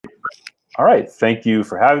All right, thank you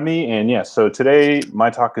for having me. And yeah, so today my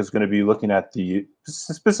talk is going to be looking at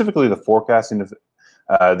specifically the forecasting of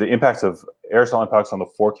the impacts of aerosol impacts on the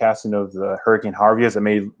forecasting of the Hurricane Harvey as it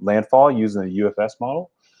made landfall using the UFS model.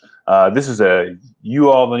 This is a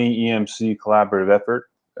UAlbany EMC collaborative effort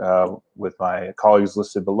with my colleagues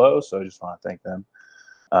listed below, so I just want to thank them.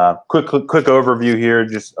 Quick overview here,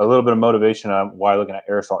 just a little bit of motivation on why looking at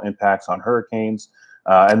aerosol impacts on hurricanes,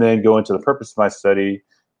 and then go into the purpose of my study,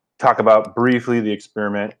 talk about briefly the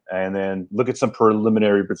experiment, and then look at some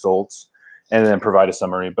preliminary results, and then provide a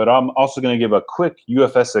summary. But I'm also going to give a quick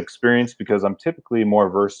UFS experience because I'm typically more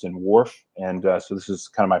versed in WRF, and so this is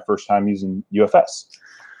kind of my first time using UFS.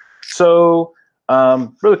 So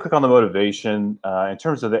really quick on the motivation. In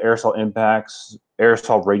terms of the aerosol impacts,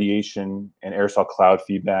 aerosol radiation, and aerosol cloud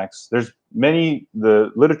feedbacks,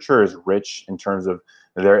 the literature is rich in terms of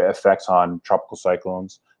their effects on tropical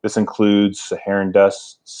cyclones. This includes Saharan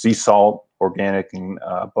dust, sea salt, organic, and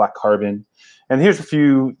black carbon. And here's a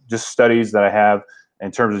few just studies that I have in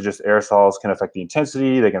terms of just aerosols can affect the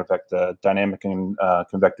intensity, they can affect the dynamic and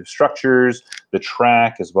convective structures, the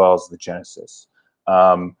track, as well as the genesis.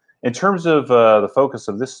 In terms of the focus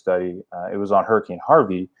of this study, it was on Hurricane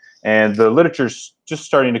Harvey, and the literature's just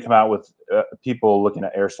starting to come out with people looking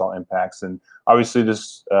at aerosol impacts. And obviously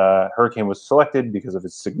this hurricane was selected because of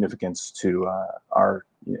its significance to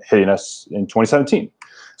hitting us in 2017.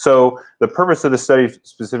 So the purpose of the study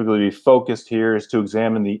specifically focused here is to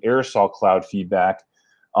examine the aerosol cloud feedback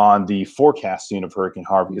on the forecasting of Hurricane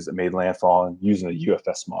Harvey as it made landfall and using the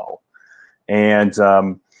UFS model. And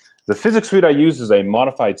the physics suite I use is a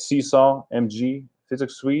modified Seesaw MG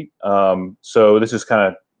physics suite. So this is kind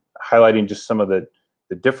of highlighting just some of the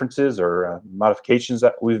differences or modifications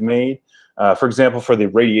that we've made. For example, for the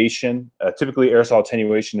radiation, typically aerosol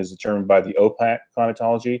attenuation is determined by the OPAC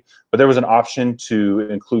climatology, but there was an option to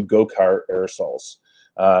include go-kart aerosols.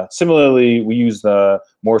 Similarly, we use the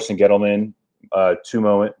Morrison-Gettleman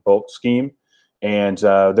two-moment bulk scheme, and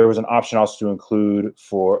there was an option also to include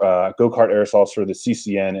for go-kart aerosols for the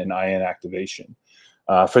CCN and IN activation.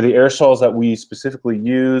 For the aerosols that we specifically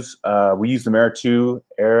use, we use the MERA2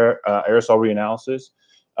 aerosol reanalysis.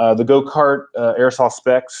 The go-kart aerosol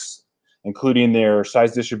specs, including their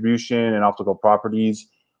size distribution and optical properties,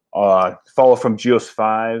 follow from GEOS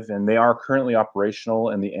 5, and they are currently operational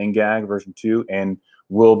in the NGAG version 2 and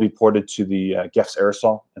will be ported to the GEFS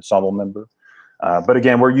aerosol ensemble member. But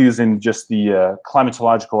again, we're using just the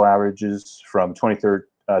climatological averages from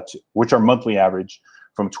 2013, which are monthly average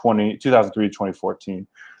from 2003 to 2014.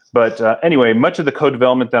 But anyway, much of the code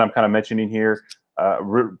development that I'm kind of mentioning here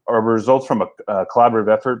are results from a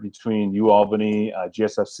collaborative effort between UAlbany,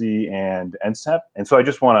 GSFC, and NCEP. And so I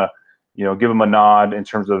just want to, give them a nod in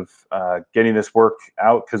terms of getting this work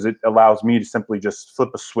out, because it allows me to simply just flip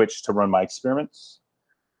a switch to run my experiments.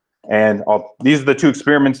 And these are the two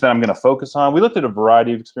experiments that I'm going to focus on. We looked at a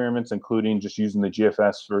variety of experiments, including just using the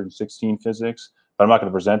GFS version 16 physics, but I'm not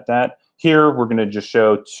going to present that. Here, we're going to just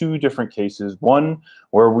show two different cases. One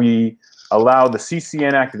where we allow the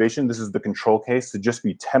CCN activation, this is the control case, to just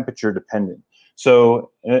be temperature dependent.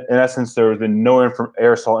 So in essence, there has been no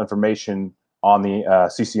aerosol information on the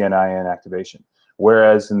CCN-IN activation.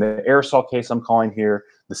 Whereas in the aerosol case I'm calling here,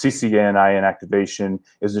 the CCN-IN activation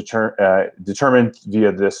is determined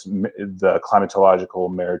via the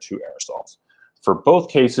climatological MERA2 aerosols. For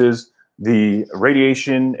both cases, the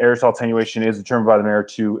radiation aerosol attenuation is determined by the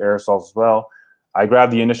MERA2 aerosols as well. I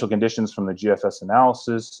grabbed the initial conditions from the GFS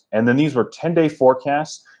analysis, and then these were 10-day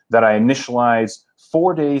forecasts that I initialized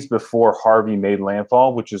 4 days before Harvey made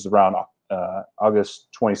landfall, which is around August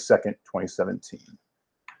 22nd, 2017.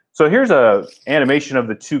 So here's an animation of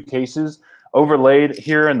the two cases. Overlaid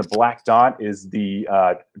here in the black dot is the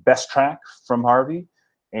best track from Harvey,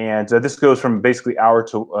 and this goes from basically hour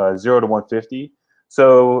to 0 to 150.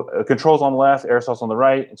 So controls on the left, aerosols on the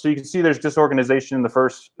right. And so you can see there's disorganization in the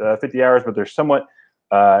first 50 hours, but they're somewhat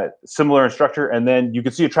similar in structure. And then you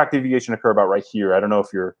can see a track deviation occur about right here. I don't know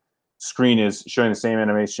if your screen is showing the same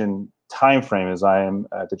animation time frame as I am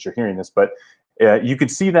that you're hearing this, but you can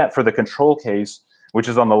see that for the control case, which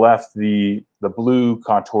is on the left, the blue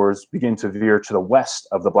contours begin to veer to the west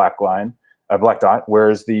of the black line, black dot,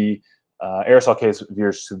 whereas the aerosol case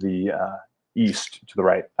veers to the east to the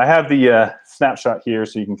right. I have the snapshot here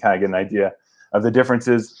so you can kind of get an idea of the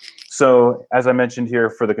differences. So as I mentioned here,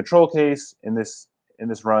 for the control case in this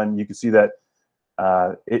run, you can see that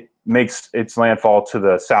it makes its landfall to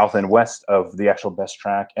the south and west of the actual best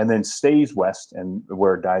track and then stays west and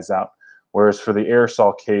where it dies out. Whereas for the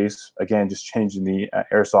aerosol case, again, just changing the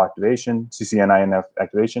aerosol activation, CCN-INF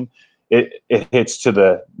activation, it hits to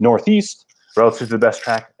the northeast relative to the best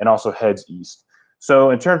track, and also heads east. So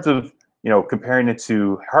in terms of comparing it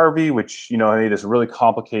to Harvey, which made this really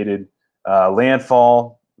complicated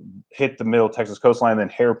landfall, hit the middle Texas coastline, then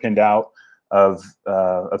hairpinned out of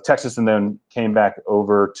Texas, and then came back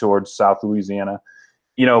over towards South Louisiana.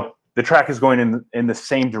 The track is going in the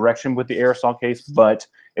same direction with the aerosol case, but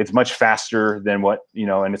it's much faster than what,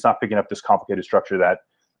 and it's not picking up this complicated structure that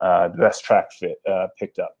the best track fit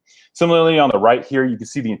picked up. Similarly, on the right here, you can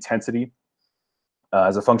see the intensity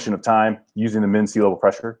as a function of time using the min sea level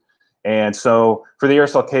pressure. And so for the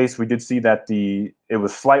aerosol case, we did see that it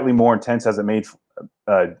was slightly more intense as it made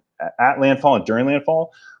at landfall and during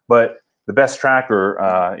landfall, but the best track or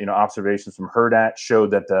observations from HERDAT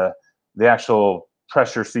showed that the actual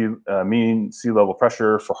pressure mean sea level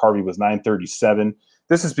pressure for Harvey was 937.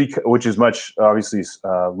 This is which is much obviously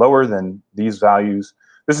lower than these values.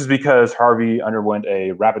 This is because Harvey underwent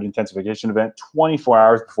a rapid intensification event 24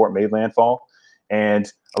 hours before it made landfall,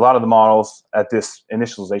 and a lot of the models at this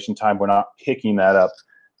initialization time were not picking that up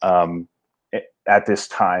at this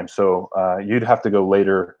time. So you'd have to go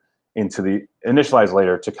later into the initialize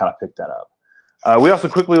later to kind of pick that up. We also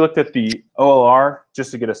quickly looked at the OLR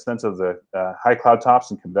just to get a sense of the high cloud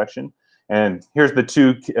tops and convection. And here's the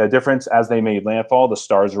two difference as they made landfall. The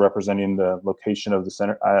stars are representing the location of the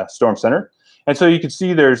center, storm center. And so you can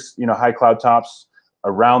see there's high cloud tops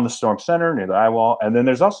around the storm center near the eye wall. And then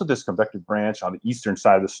there's also this convective branch on the eastern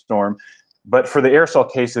side of the storm. But for the aerosol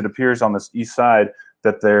case, it appears on this east side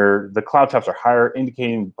that the cloud tops are higher,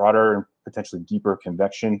 indicating broader and potentially deeper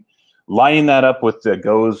convection. Lining that up with the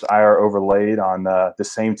GOES IR overlaid on the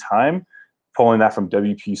same time, pulling that from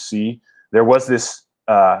WPC, there was this,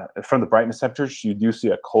 from the brightness temperatures, you do see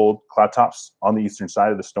a cold cloud tops on the eastern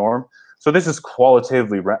side of the storm. So this is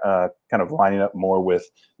qualitatively kind of lining up more with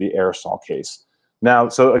the aerosol case. Now,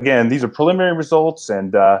 so again, these are preliminary results,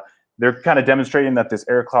 and they're kind of demonstrating that this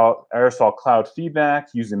aerosol cloud feedback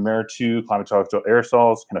using MER2 climatological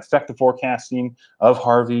aerosols can affect the forecasting of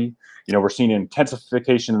Harvey. We're seeing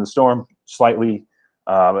intensification in the storm, slightly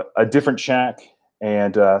a different shack,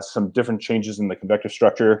 and some different changes in the convective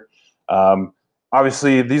structure.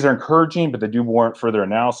 Obviously, these are encouraging, but they do warrant further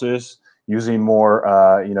analysis using more,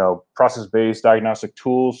 process-based diagnostic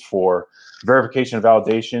tools for verification and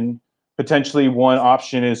validation. Potentially, one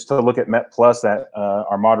option is to look at MET Plus that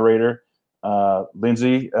our moderator,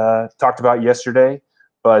 Lindsay, talked about yesterday.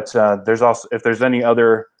 But there's also, if there's any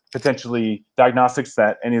other potentially diagnostics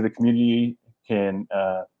that any of the community can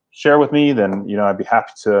share with me, then I'd be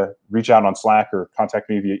happy to reach out on Slack or contact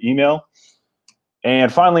me via email.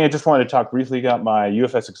 And finally, I just wanted to talk briefly about my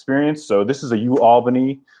UFS experience. So this is a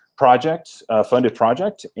UAlbany project, funded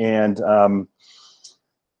project, and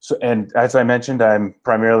and as I mentioned, I'm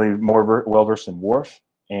primarily more well-versed in WRF.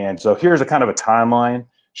 And so here's a kind of a timeline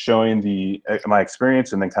showing my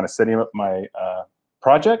experience and then kind of setting up my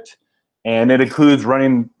project. And it includes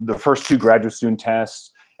running the first 2 graduate student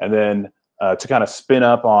tests, and then to kind of spin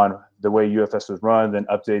up on the way UFS was run, then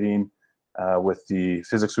updating with the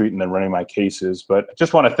physics suite, and then running my cases. But I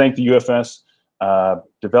just want to thank the UFS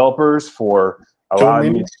developers for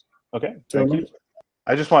allowing me. Okay, thank you.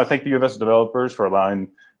 I just want to thank the UFS developers for allowing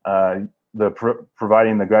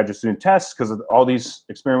providing the graduate student tests, because all these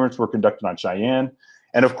experiments were conducted on Cheyenne.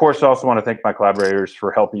 And of course, I also want to thank my collaborators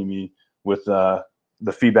for helping me with the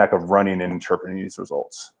feedback of running and interpreting these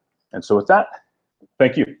results. And so with that,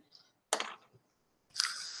 thank you.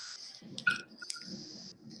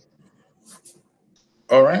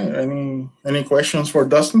 All right, any questions for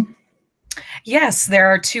Dustin? Yes, there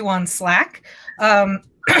are 2 on Slack.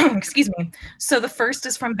 Excuse me. So the first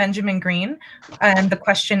is from Benjamin Green, and the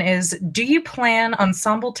question is, do you plan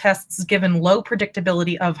ensemble tests given low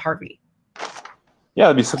predictability of Harvey? Yeah,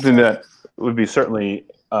 it'd be something that would be certainly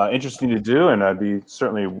interesting to do, and I'd be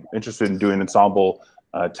certainly interested in doing ensemble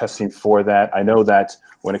testing for that. I know that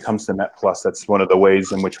when it comes to MET Plus, that's one of the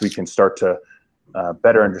ways in which we can start to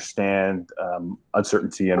better understand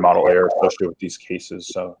uncertainty and model error associated with these cases.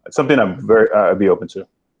 So it's something I'd be open to.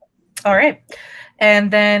 All right.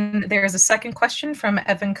 And then there's a second question from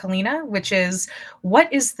Evan Kalina, which is,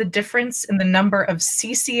 what is the difference in the number of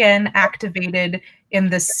CCN activated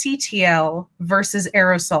in the CTL versus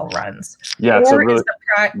aerosol runs? Yeah, it's or is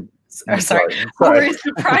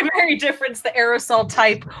the primary difference the aerosol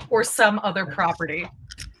type or some other property?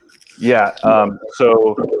 Yeah,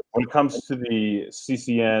 so when it comes to the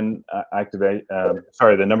CCN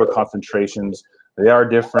the number of concentrations, they are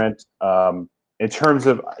different. In terms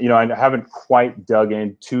of, I haven't quite dug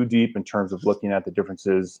in too deep in terms of looking at the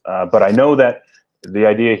differences, but I know that the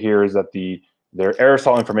idea here is that the their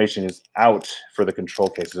aerosol information is out for the control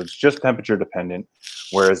cases. It's just temperature dependent,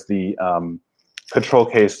 whereas the control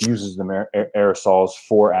case uses the aerosols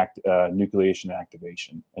for nucleation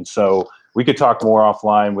activation. And so we could talk more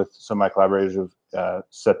offline with some of my collaborators who've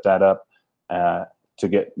set that up to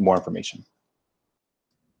get more information.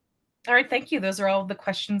 All right, thank you. Those are all the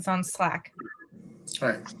questions on Slack. All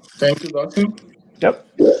right, thank you, Dustin. Yep.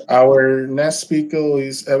 Our next speaker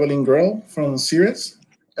is Evelyn Grell from CIRES.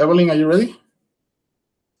 Evelyn, are you ready?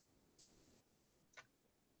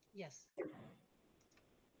 Yes.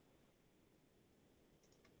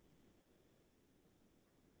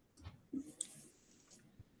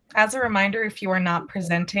 As a reminder, if you are not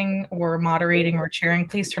presenting or moderating or chairing,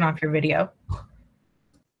 please turn off your video.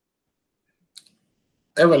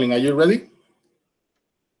 Evelyn, are you ready?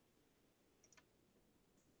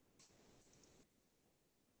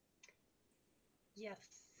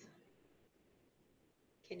 Yes.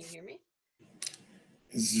 Can you hear me?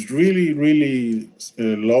 It's really, really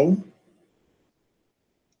low.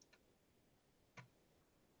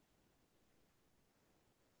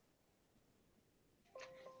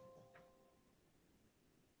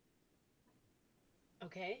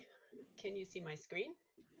 Okay. Can you see my screen?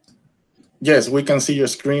 Yes, we can see your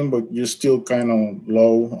screen, but you're still kind of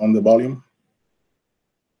low on the volume.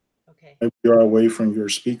 Okay. Maybe you're away from your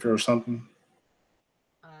speaker or something.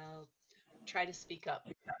 I'll try to speak up.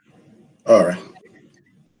 All right.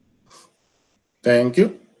 Thank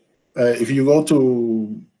you. If you go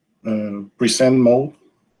to present mode,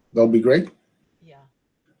 that'll be great. Yeah.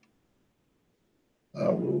 I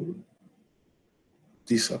will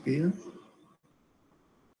disappear.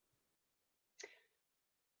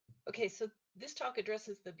 Okay, so this talk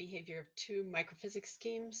addresses the behavior of two microphysics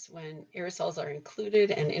schemes when aerosols are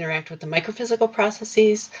included and interact with the microphysical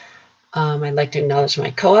processes. I'd like to acknowledge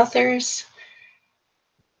my co-authors.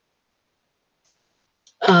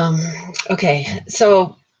 Okay,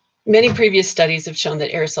 so many previous studies have shown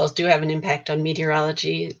that aerosols do have an impact on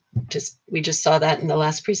meteorology. We just saw that in the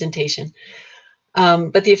last presentation.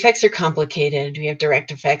 But the effects are complicated. We have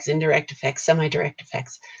direct effects, indirect effects, semi-direct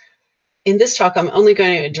effects. In this talk, I'm only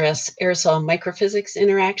going to address aerosol microphysics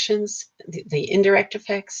interactions, the indirect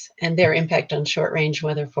effects, and their impact on short-range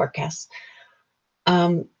weather forecasts.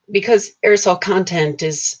 Because aerosol content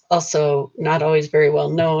is also not always very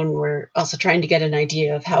well known, we're also trying to get an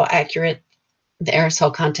idea of how accurate the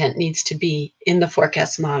aerosol content needs to be in the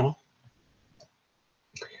forecast model.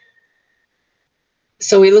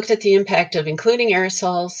 So we looked at the impact of including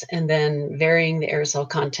aerosols and then varying the aerosol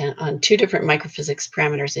content on two different microphysics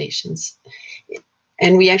parameterizations.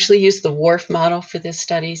 And we actually used the WRF model for this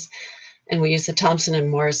studies, and we used the Thomson and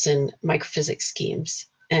Morrison microphysics schemes.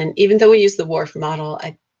 And even though we use the WRF model,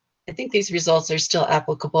 I think these results are still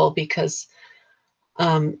applicable because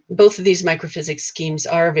both of these microphysics schemes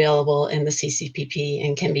are available in the CCPP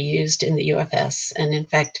and can be used in the UFS. And in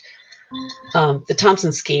fact, the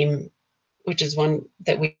Thomson scheme, which is one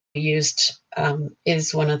that we used,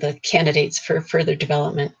 is one of the candidates for further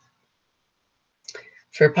development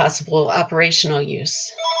for possible operational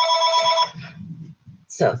use.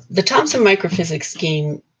 So the Thomson microphysics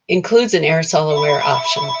scheme includes an aerosol-aware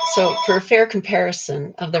option. So for a fair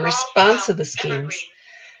comparison of the response of the schemes,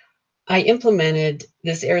 I implemented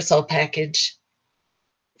this aerosol package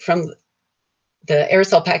from the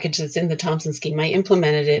aerosol package that's in the Thomson scheme. I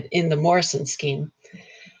implemented it in the Morrison scheme.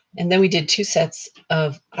 And then we did two sets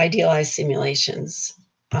of idealized simulations,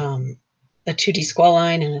 a 2D squall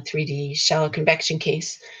line and a 3D shallow convection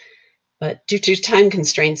case. But due to time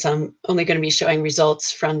constraints, I'm only going to be showing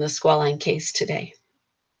results from the squall line case today.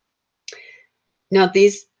 Now,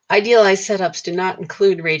 these idealized setups do not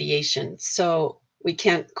include radiation, so we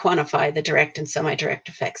can't quantify the direct and semi-direct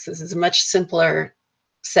effects. This is a much simpler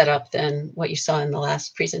setup than what you saw in the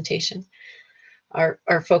last presentation.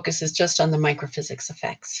 Our focus is just on the microphysics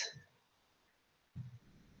effects.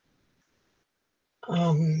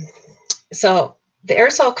 So the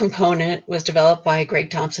aerosol component was developed by Greg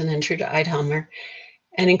Thompson and Trude Eidhammer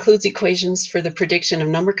and includes equations for the prediction of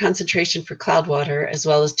number concentration for cloud water, as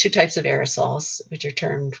well as two types of aerosols, which are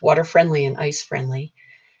termed water-friendly and ice-friendly.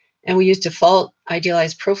 And we use default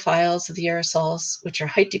idealized profiles of the aerosols, which are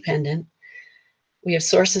height-dependent. We have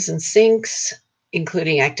sources and sinks,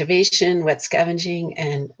 including activation, wet scavenging,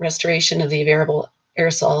 and restoration of the variable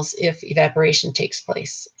aerosols if evaporation takes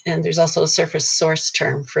place. And there's also a surface source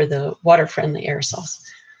term for the water-friendly aerosols.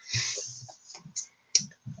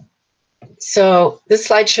 So this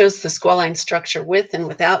slide shows the squall line structure with and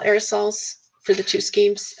without aerosols for the two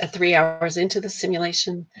schemes at 3 hours into the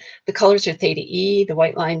simulation. The colors are theta E, the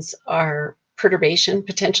white lines are perturbation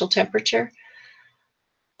potential temperature.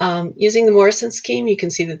 Using the Morrison scheme, you can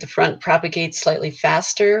see that the front propagates slightly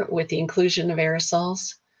faster with the inclusion of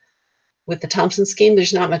aerosols. With the Thomson scheme,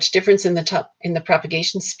 there's not much difference in the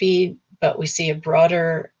propagation speed, but we see a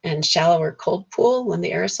broader and shallower cold pool when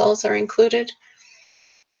the aerosols are included.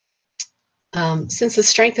 Since the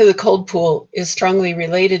strength of the cold pool is strongly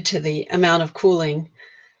related to the amount of cooling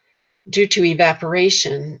due to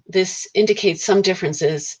evaporation, this indicates some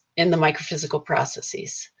differences in the microphysical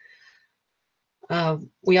processes.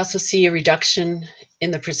 We also see a reduction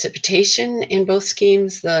in the precipitation in both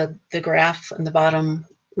schemes. The graph on the bottom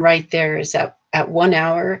right there is at 1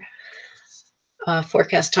 hour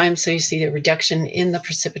forecast time. So you see a reduction in the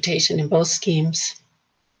precipitation in both schemes.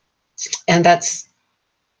 And that's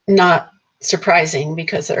not surprising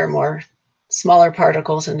because there are more smaller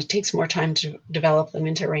particles and it takes more time to develop them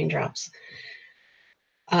into raindrops.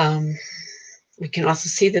 We can also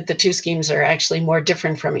see that the two schemes are actually more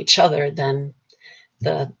different from each other than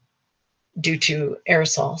due to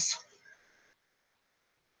aerosols.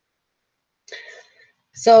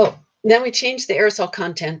 So then we changed the aerosol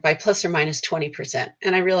content by plus or minus 20%.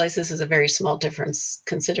 And I realize this is a very small difference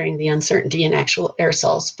considering the uncertainty in actual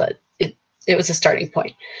aerosols, but it was a starting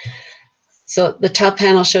point. So the top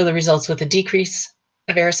panel show the results with a decrease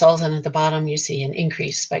of aerosols, and at the bottom you see an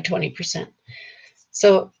increase by 20%.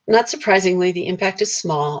 So not surprisingly, the impact is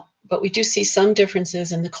small, but we do see some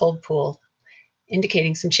differences in the cold pool,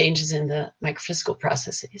 indicating some changes in the microphysical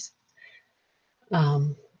processes.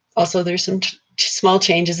 Also, there's some small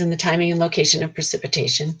changes in the timing and location of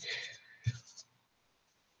precipitation.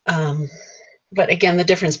 But again, the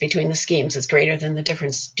difference between the schemes is greater than the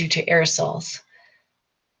difference due to aerosols.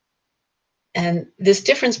 And this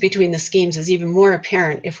difference between the schemes is even more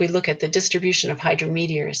apparent if we look at the distribution of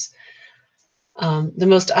hydrometeors. The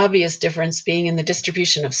most obvious difference being in the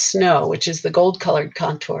distribution of snow, which is the gold-colored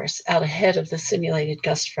contours out ahead of the simulated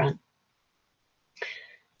gust front.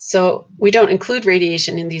 So we don't include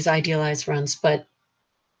radiation in these idealized runs, but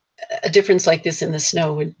a difference like this in the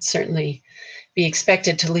snow would certainly be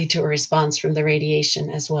expected to lead to a response from the radiation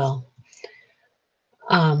as well.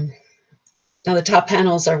 Now the top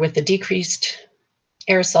panels are with the decreased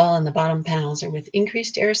aerosol and the bottom panels are with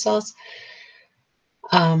increased aerosols.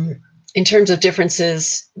 In terms of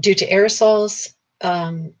differences due to aerosols,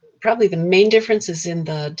 probably the main difference is in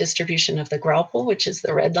the distribution of the Grell-pool, which is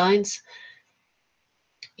the red lines.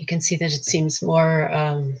 You can see that it seems more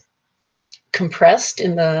compressed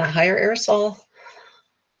in the higher aerosol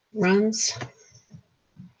runs.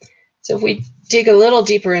 So if we dig a little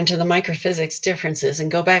deeper into the microphysics differences and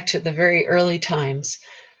go back to the very early times,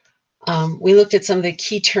 we looked at some of the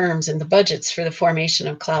key terms in the budgets for the formation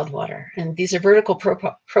of cloud water. And these are vertical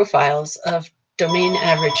profiles of domain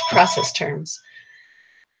average process terms,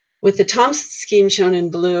 with the Thomson scheme shown in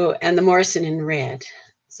blue and the Morrison in red.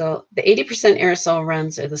 So the 80% aerosol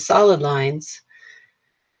runs are the solid lines,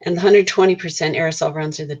 and the 120% aerosol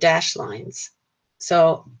runs are the dashed lines.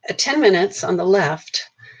 So at 10 minutes on the left,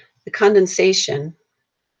 the condensation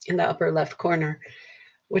in the upper left corner,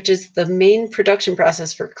 which is the main production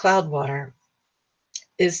process for cloud water,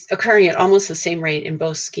 is occurring at almost the same rate in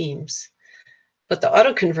both schemes. But the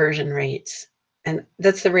autoconversion rates, and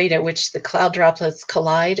that's the rate at which the cloud droplets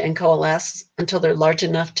collide and coalesce until they're large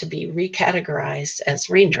enough to be recategorized as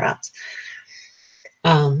raindrops.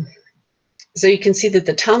 So you can see that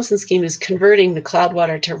the Thomson scheme is converting the cloud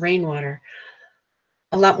water to rainwater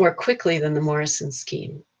a lot more quickly than the Morrison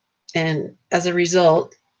scheme. And as a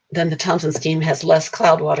result, then the Thomson scheme has less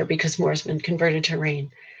cloud water because more has been converted to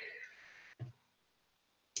rain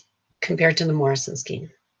compared to the Morrison scheme.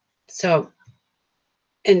 So,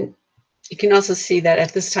 and you can also see that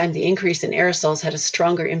at this time, the increase in aerosols had a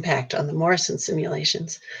stronger impact on the Morrison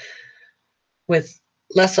simulations, with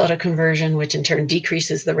less autoconversion, which in turn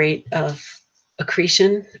decreases the rate of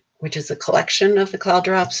accretion, which is a collection of the cloud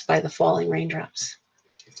drops by the falling raindrops.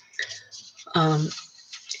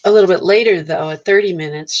 A little bit later, though, at 30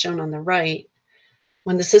 minutes, shown on the right,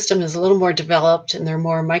 when the system is a little more developed and there are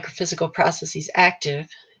more microphysical processes active,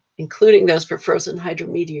 including those for frozen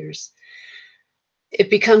hydrometeors, it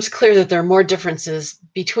becomes clear that there are more differences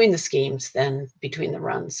between the schemes than between the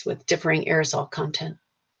runs, with differing aerosol content,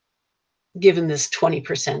 given this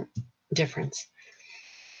 20% difference.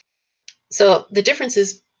 So the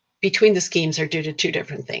differences between the schemes are due to two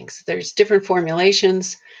different things. There's different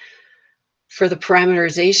formulations for the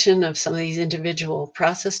parameterization of some of these individual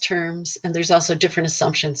process terms, and there's also different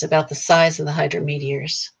assumptions about the size of the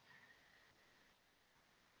hydrometeors.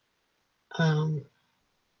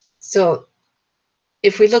 So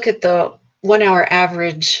if we look at the 1 hour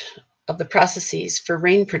average of the processes for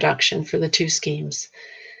rain production for the two schemes,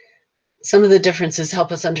 some of the differences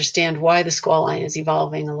help us understand why the squall line is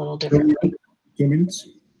evolving a little differently. 2 minutes.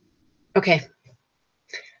 Okay.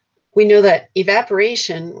 We know that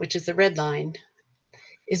evaporation, which is the red line,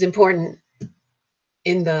 is important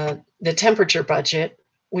in the temperature budget,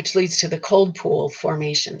 which leads to the cold pool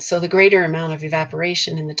formation. So the greater amount of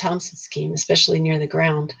evaporation in the Thomson scheme, especially near the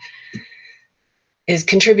ground, is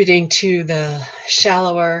contributing to the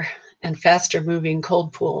shallower and faster moving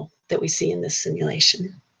cold pool that we see in this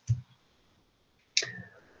simulation.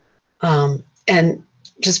 And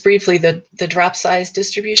just briefly, the drop size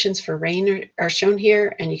distributions for rain are shown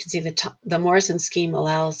here, and you can see the Morrison scheme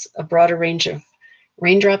allows a broader range of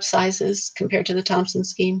raindrop sizes compared to the Thomson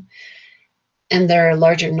scheme, and there are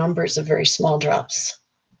larger numbers of very small drops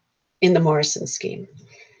in the Morrison scheme.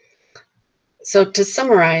 So to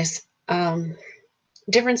summarize,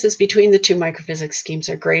 differences between the two microphysics schemes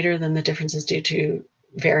are greater than the differences due to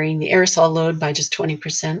varying the aerosol load by just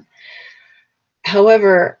 20%.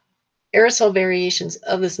 However, aerosol variations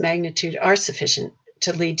of this magnitude are sufficient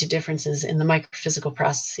to lead to differences in the microphysical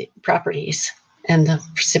properties and the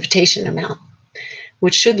precipitation amount,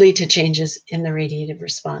 which should lead to changes in the radiative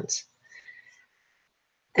response.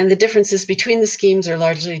 And the differences between the schemes are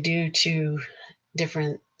largely due to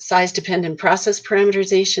different size-dependent process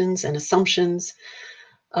parameterizations and assumptions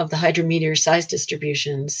of the hydrometeor size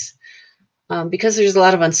distributions, because there's a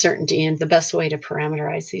lot of uncertainty in the best way to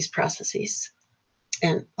parameterize these processes.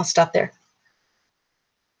 And I'll stop there.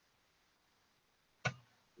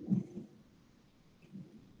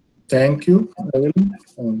 Thank you,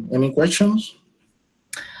 Evelyn. Any questions?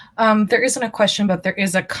 There isn't a question, but there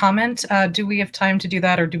is a comment. Do we have time to do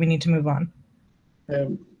that, or do we need to move on?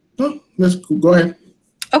 No, let's go ahead.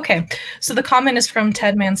 Okay, so the comment is from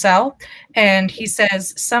Ted Mansell, and he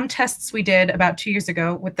says, some tests we did about 2 years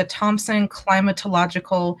ago with the Thomson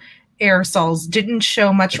climatological aerosols didn't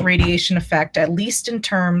show much radiation effect, at least in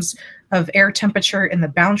terms of air temperature in the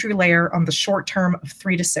boundary layer on the short term of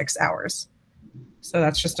 3 to 6 hours. So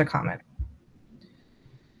that's just a comment.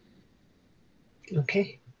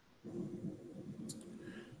 Okay.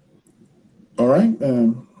 All right.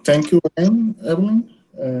 Thank you again, Evelyn.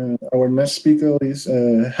 Our next speaker is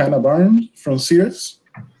Hannah Barnes from CIRES.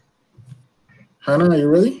 Hannah, are you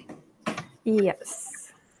ready?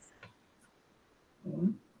 Yes.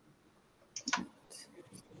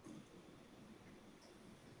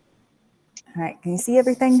 All right, can you see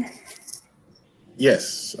everything?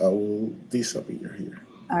 Yes, I will disappear here.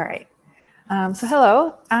 All right. So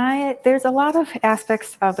hello. There's a lot of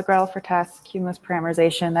aspects of the Grell-Freitas cumulus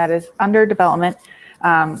parameterization that is under development.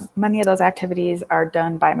 Many of those activities are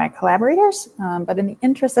done by my collaborators, but in the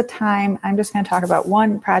interest of time, I'm just going to talk about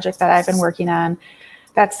one project that I've been working on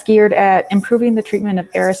that's geared at improving the treatment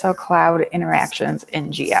of aerosol-cloud interactions in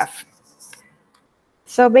GF.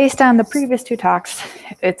 So based on the previous two talks,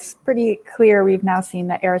 it's pretty clear we've now seen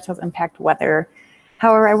that aerosols impact weather.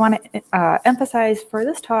 However, I want to emphasize for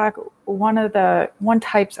this talk one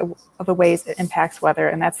types of the ways it impacts weather,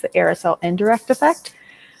 and that's the aerosol indirect effect,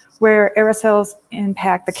 where aerosols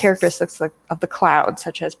impact the characteristics of the cloud,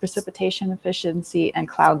 such as precipitation efficiency and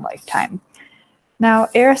cloud lifetime. Now,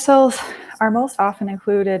 aerosols are most often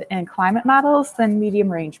included in climate models than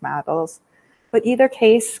medium range models, but either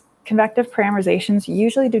case, convective parameterizations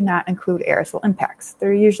usually do not include aerosol impacts.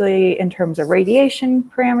 They're usually in terms of radiation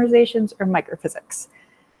parameterizations or microphysics.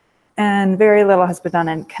 And very little has been done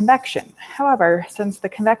in convection. However, since the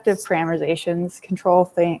convective parameterizations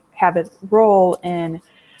have a role in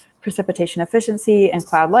precipitation efficiency and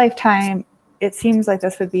cloud lifetime, it seems like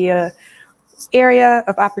this would be an area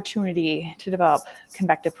of opportunity to develop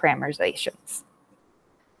convective parameterizations.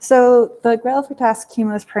 So the Grell-Freitas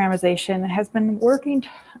cumulus parameterization has been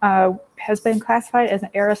classified as an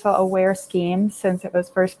aerosol-aware scheme since it was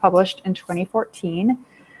first published in 2014.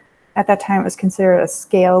 At that time, it was considered a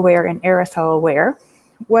scale-aware and aerosol-aware.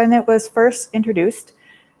 When it was first introduced,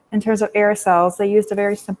 in terms of aerosols, they used a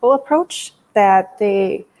very simple approach that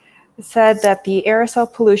they said that the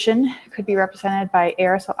aerosol pollution could be represented by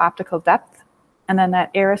aerosol optical depth, and then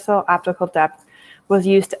that aerosol optical depth was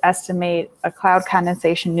used to estimate a cloud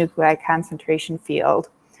condensation nuclei concentration field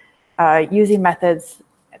using methods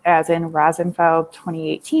as in Rosenfeld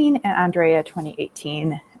 2018 and Andrea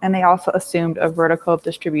 2018. And they also assumed a vertical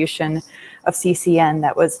distribution of CCN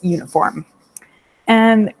that was uniform.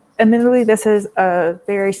 And admittedly, this is a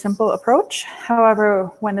very simple approach. However,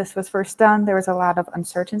 when this was first done, there was a lot of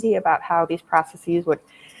uncertainty about how these processes would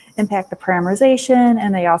impact the parameterization,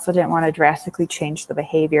 and they also didn't want to drastically change the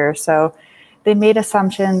behavior. So they made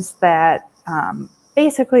assumptions that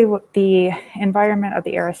basically the environment of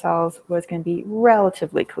the aerosols was going to be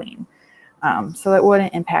relatively clean. So it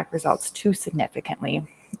wouldn't impact results too significantly.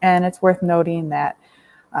 And it's worth noting that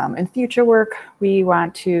in future work, we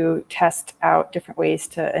want to test out different ways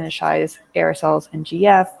to initialize aerosols in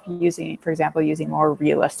GF using, for example, using more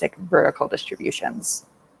realistic vertical distributions.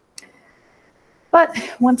 But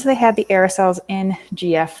once they had the aerosols in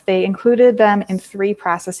GF, they included them in 3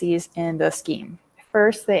 processes in the scheme.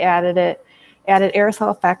 First, they added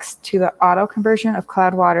aerosol effects to the auto conversion of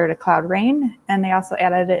cloud water to cloud rain, and they also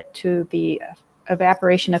added it to the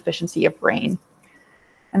evaporation efficiency of rain.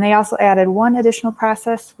 And they also added one additional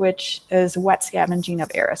process, which is wet scavenging of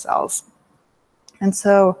aerosols. And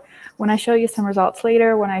so when I show you some results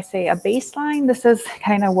later, when I say a baseline, this is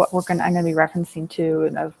kind of what I'm going to be referencing to.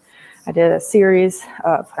 And I did a series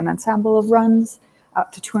of an ensemble of runs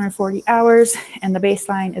up to 240 hours, and the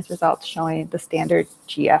baseline is results showing the standard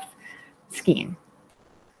GF scheme.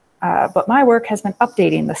 But my work has been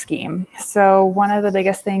updating the scheme. So one of the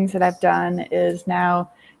biggest things that I've done is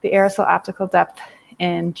now the aerosol optical depth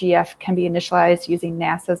in GF can be initialized using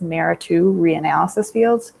NASA's MERA-2 reanalysis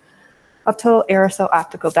fields of total aerosol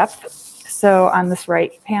optical depth. So on this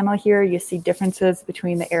right panel here, you see differences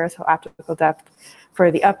between the aerosol optical depth for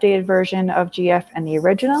the updated version of GF and the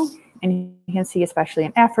original. And you can see, especially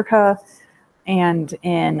in Africa and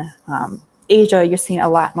in Asia, you're seeing a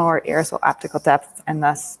lot more aerosol optical depth, and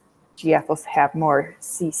thus GF will have more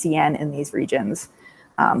CCN in these regions.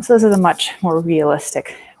 So this is a much more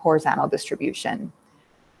realistic horizontal distribution.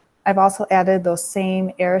 I've also added those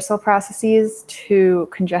same aerosol processes to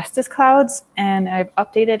congestus clouds, and I've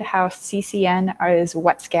updated how CCN is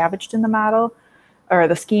wet scavenged in the model, or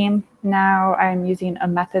the scheme. Now I'm using a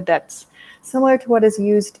method that's similar to what is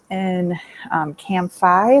used in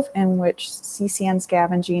CAM5, in which CCN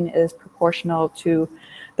scavenging is proportional to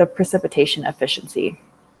the precipitation efficiency.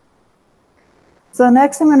 So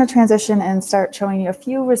next I'm going to transition and start showing you a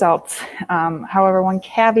few results. However, one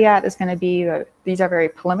caveat is going to be that these are very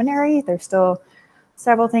preliminary. There's still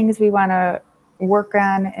several things we want to work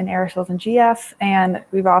on in aerosols and GF, and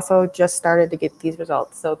we've also just started to get these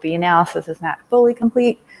results. So the analysis is not fully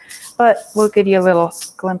complete, but we'll give you a little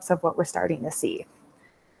glimpse of what we're starting to see.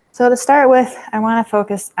 So to start with, I want to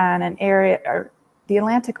focus on an area, or the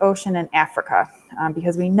Atlantic Ocean in Africa,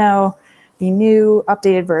 because we know the new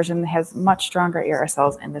updated version has much stronger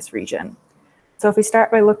aerosols in this region. So if we start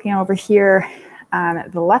by looking over here on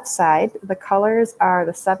the left side, the colors are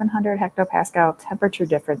the 700 hectopascal temperature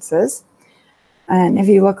differences. And if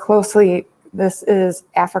you look closely, this is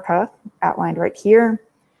Africa outlined right here.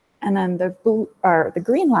 And then the blue, or the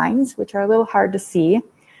green lines, which are a little hard to see,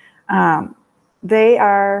 they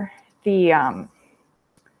are the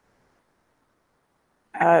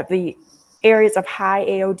areas of high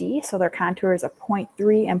AOD, so their contours of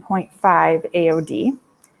 0.3 and 0.5 AOD.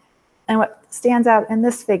 And what stands out in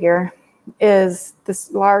this figure is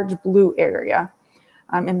this large blue area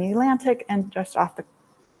in the Atlantic and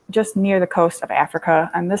just near the coast of Africa.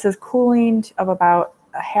 And this is cooling of about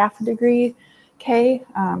a 0.5 degree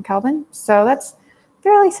Kelvin. So that's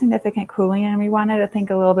fairly significant cooling, and we wanted to think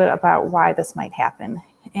a little bit about why this might happen.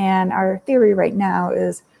 And our theory right now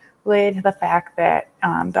is related to the fact that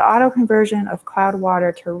the auto conversion of cloud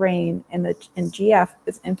water to rain in GF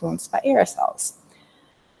is influenced by aerosols.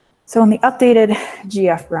 So in the updated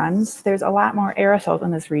GF runs, there's a lot more aerosols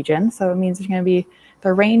in this region. So it means there's going to be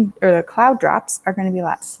the rain, or the cloud drops are going to be a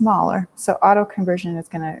lot smaller. So auto conversion is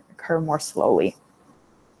going to occur more slowly.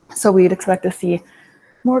 So we'd expect to see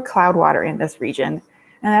more cloud water in this region.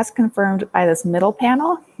 And that's confirmed by this middle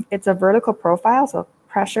panel. It's a vertical profile, so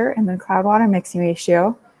pressure and then cloud water mixing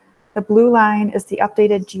ratio. The blue line is the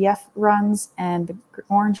updated GF runs, and the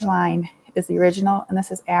orange line is the original, and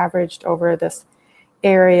this is averaged over this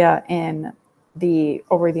area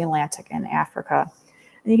over the Atlantic and Africa.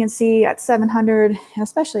 And you can see at 700, and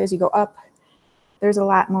especially as you go up, there's a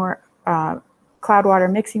lot more cloud water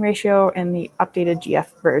mixing ratio in the updated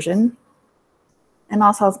GF version. And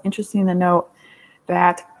also it's interesting to note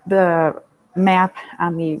that the map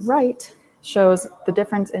on the right shows the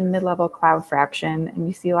difference in mid-level cloud fraction, and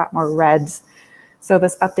you see a lot more reds. So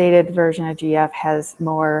this updated version of GF has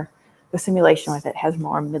more, the simulation with it has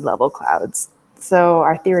more mid-level clouds. So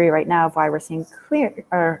our theory right now of why we're seeing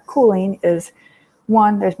cooling is,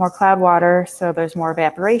 one, there's more cloud water, so there's more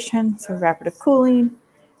evaporation, so evaporative cooling,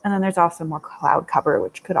 and then there's also more cloud cover,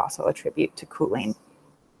 which could also attribute to cooling.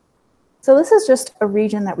 So this is just a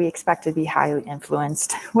region that we expect to be highly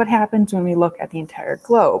influenced. What happens when we look at the entire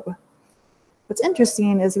globe? What's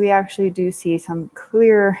interesting is we actually do see some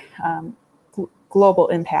clear global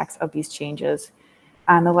impacts of these changes.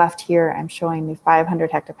 On the left here, I'm showing the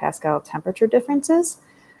 500 hectopascal temperature differences.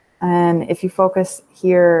 And if you focus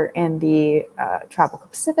here in the tropical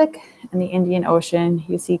Pacific and the Indian Ocean,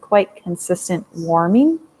 you see quite consistent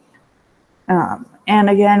warming. And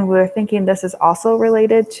again, we're thinking this is also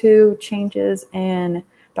related to changes in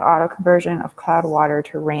the auto-conversion of cloud water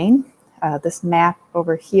to rain. This map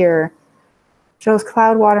over here shows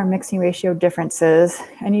cloud water mixing ratio differences.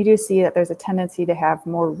 And you do see that there's a tendency to have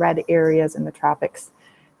more red areas in the tropics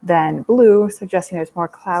than blue, suggesting there's more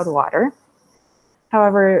cloud water.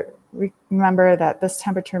 However, remember that this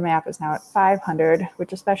temperature map is now at 500,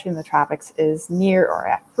 which especially in the tropics is near or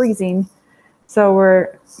at freezing. So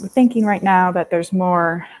we're thinking right now that there's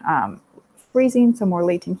more freezing, so more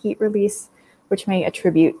latent heat release, which may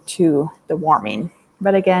attribute to the warming.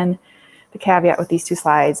 But again, the caveat with these two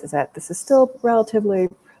slides is that this is still relatively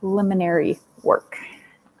preliminary work.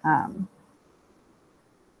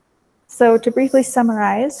 So to briefly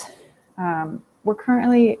summarize,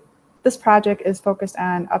 this project is focused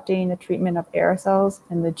on updating the treatment of aerosols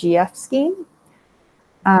in the GF scheme.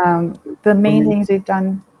 The main things we've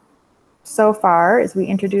done so far is we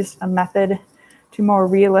introduced a method to more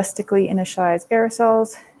realistically initialize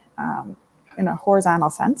aerosols in a horizontal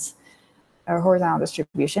sense, or horizontal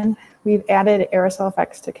distribution. We've added aerosol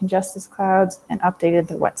effects to congested clouds and updated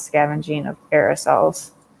the wet scavenging of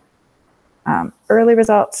aerosols. Early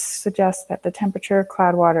results suggest that the temperature,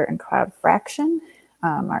 cloud water, and cloud fraction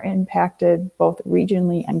are impacted both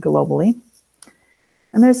regionally and globally.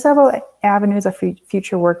 And there's several avenues of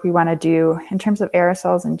future work we want to do. In terms of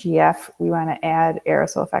aerosols and GF, we want to add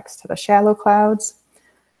aerosol effects to the shallow clouds.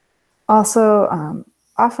 Also,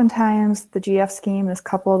 oftentimes the GF scheme is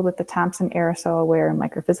coupled with the Thompson aerosol-aware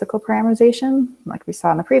microphysical parameterization, like we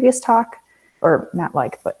saw in the previous talk, or not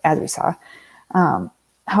like, but as we saw.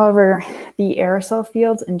 However, the aerosol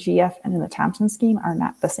fields in GF and in the Thompson scheme are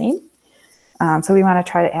not the same. So we want to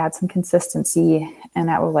try to add some consistency, and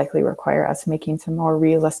that will likely require us making some more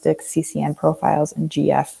realistic CCN profiles in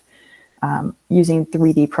GF using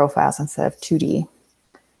 3D profiles instead of 2D.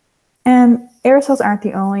 And aerosols aren't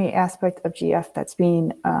the only aspect of GF that's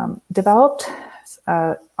being developed.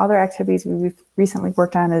 Other activities we've recently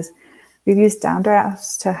worked on is we've used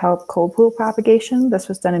downdrafts to help cold pool propagation. This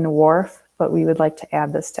was done in WRF, but we would like to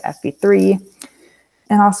add this to FV3.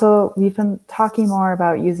 And also, we've been talking more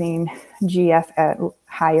about using GF at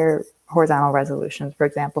higher horizontal resolutions, for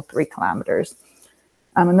example, 3 kilometers.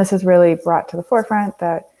 And this has really brought to the forefront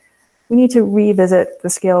that we need to revisit the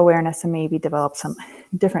scale awareness and maybe develop some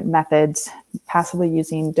different methods, possibly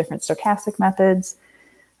using different stochastic methods,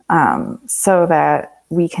 so that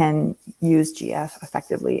we can use GF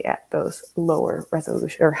effectively at those lower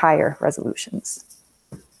resolution or higher resolutions.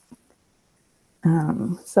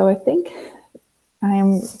 So I think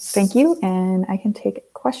thank you, and I can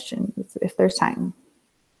take questions if there's time.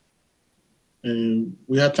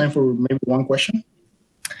 We have time for maybe one question.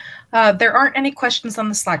 There aren't any questions on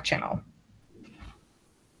the Slack channel.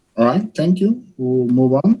 All right, thank you. We'll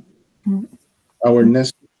move on. Mm-hmm. Our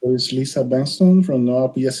next is Lisa Benson from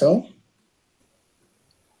NOAA PSL.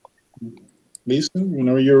 Lisa,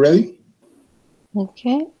 whenever you're ready.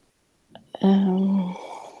 Okay.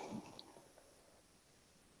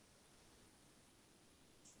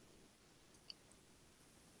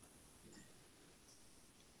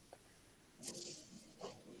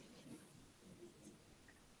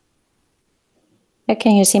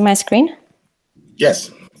 Can you see my screen?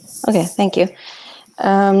 Yes. Okay, thank you.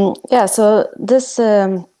 Yeah, so this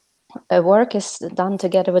work is done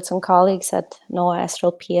together with some colleagues at NOAA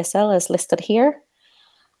ASRC PSL, as listed here.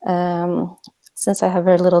 Since I have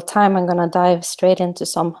very little time, I'm going to dive straight into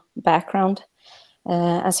some background.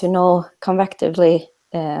 As you know, convectively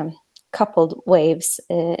coupled waves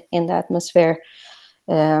in the atmosphere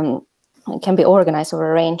can be organized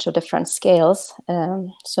over a range of different scales.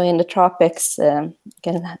 So in the tropics, you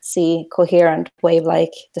can see coherent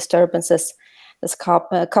wave-like disturbances that's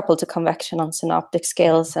coupled to convection on synoptic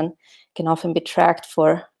scales and can often be tracked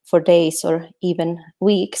for days or even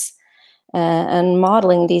weeks. And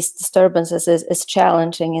modeling these disturbances is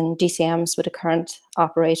challenging in GCMs with the current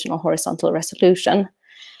operational horizontal resolution.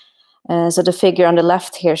 So the figure on the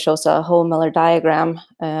left here shows a whole Miller diagram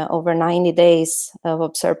over 90 days of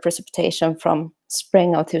observed precipitation from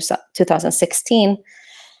spring of 2016.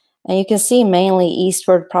 And you can see mainly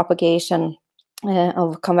eastward propagation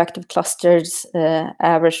of convective clusters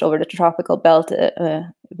averaged over the tropical belt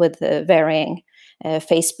with varying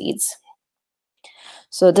phase speeds.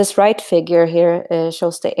 So this right figure here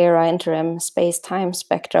shows the era interim space-time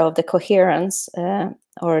spectra of the coherence,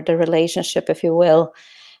 or the relationship, if you will,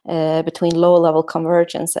 between low-level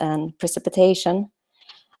convergence and precipitation.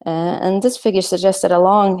 And this figure suggests that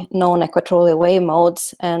along known equatorial wave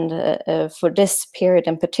modes, and for this period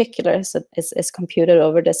in particular, so it's computed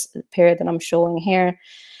over this period that I'm showing here,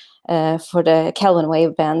 for the Kelvin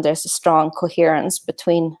wave band, there's a strong coherence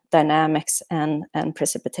between dynamics and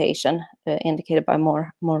precipitation, indicated by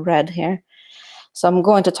more red here. So I'm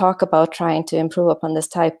going to talk about trying to improve upon this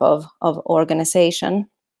type of organization.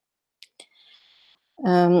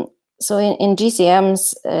 So in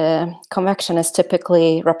GCMs, convection is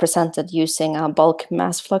typically represented using a bulk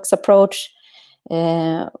mass flux approach,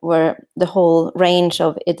 where the whole range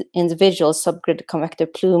of individual subgrid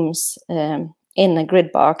convective plumes in a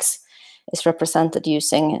grid box is represented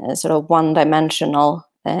using a sort of one-dimensional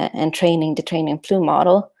detraining plume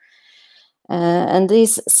model. And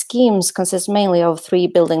these schemes consist mainly of 3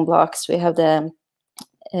 building blocks. We have the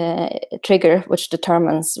trigger, which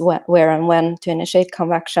determines where and when to initiate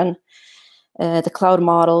convection, the cloud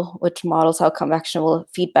model, which models how convection will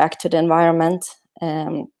feed back to the environment,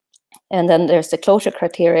 and then there's the closure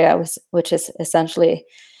criteria, which is essentially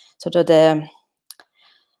sort of the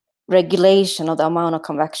regulation of the amount of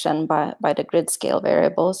convection by the grid scale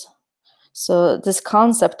variables. So this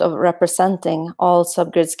concept of representing all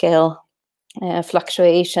subgrid scale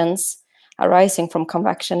fluctuations arising from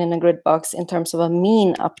convection in a grid box in terms of a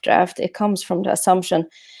mean updraft, it comes from the assumption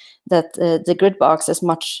that the grid box is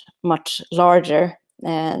much larger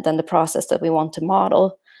than the process that we want to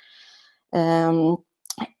model, in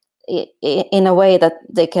a way that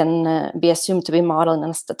they can be assumed to be modeled in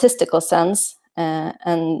a statistical sense,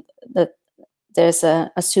 and that there's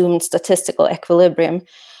a assumed statistical equilibrium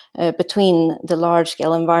between the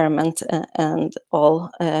large-scale environment and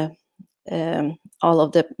all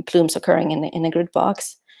of the plumes occurring in a grid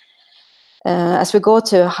box. As we go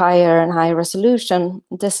to higher and higher resolution,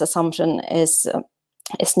 this assumption is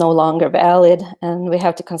no longer valid, and we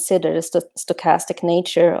have to consider the stochastic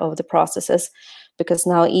nature of the processes, because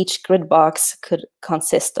now each grid box could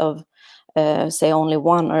consist of, say, only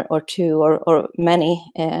 1 or 2 or many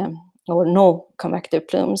or no convective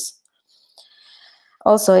plumes.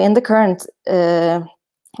 Also, in the current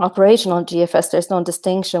operational GFS, there's no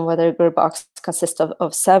distinction whether a grid box consists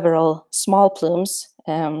of several small plumes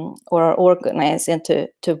or are organized into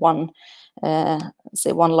one,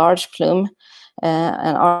 say, one large plume,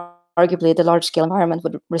 and arguably the large-scale environment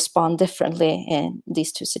would respond differently in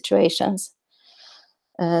these 2 situations.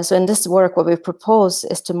 So in this work, what we propose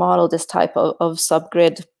is to model this type of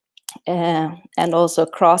subgrid and also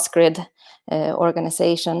cross-grid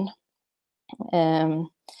organization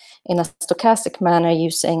in a stochastic manner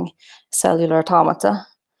using cellular automata.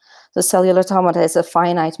 The cellular automata is a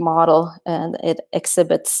finite model, and it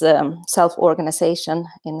exhibits self-organization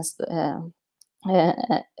in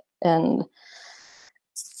and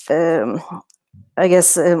I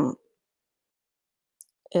guess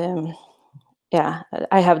yeah,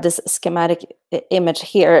 I have this schematic image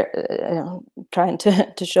here trying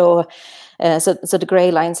to show. So the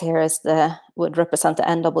gray lines here would represent the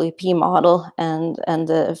NWP model, and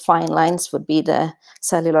the fine lines would be the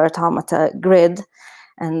cellular automata grid.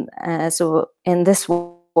 And so in this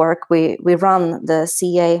work, we run the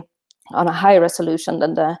CA on a higher resolution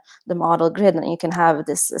than the model grid, and you can have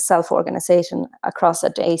this self-organization across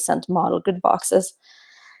adjacent model grid boxes.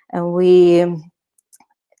 And we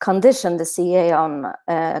condition the CA on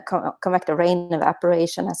convective rain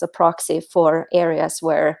evaporation as a proxy for areas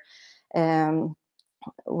where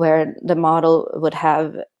the model would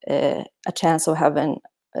have a chance of having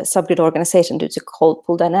a subgrid organization due to cold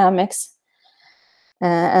pool dynamics.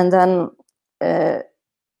 And then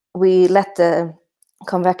we let the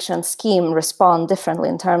convection scheme respond differently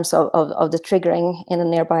in terms of the triggering in a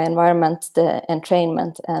nearby environment, the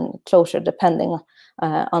entrainment and closure, depending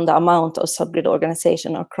on the amount of subgrid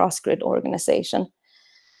organization or cross-grid organization.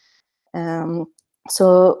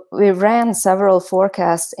 So we ran several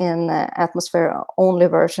forecasts in atmosphere-only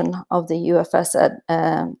version of the UFS at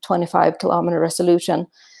 25 kilometer resolution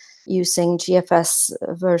using GFS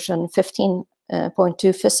version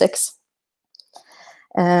 15.2 physics.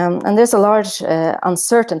 And there's a large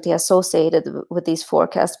uncertainty associated with these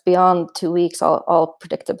forecasts. Beyond 2 weeks, all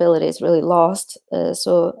predictability is really lost.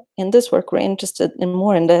 So in this work, we're interested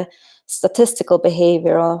more in the statistical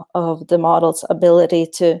behavior of the model's ability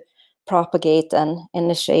to propagate and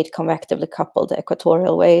initiate convectively coupled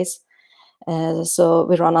equatorial waves. So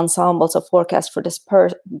we run ensembles of forecasts for this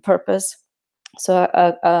purpose. So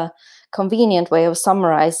a convenient way of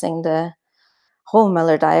summarizing the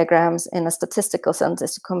Hohmiller diagrams in a statistical sense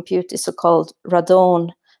is to compute the so-called radon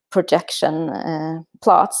projection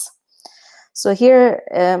plots. So here,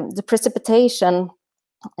 the precipitation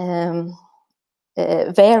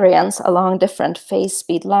variance along different phase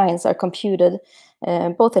speed lines are computed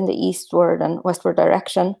both in the eastward and westward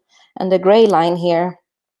direction. And the gray line here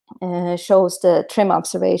shows the trim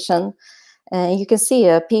observation. You can see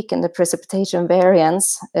a peak in the precipitation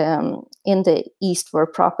variance in the eastward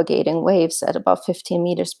propagating waves at about 15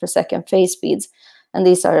 meters per second phase speeds. And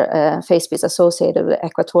these are phase speeds associated with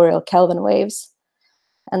equatorial Kelvin waves.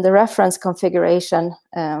 And the reference configuration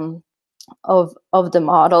of the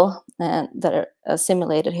model that are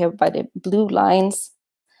simulated here by the blue lines,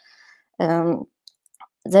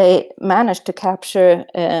 they managed to capture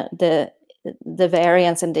the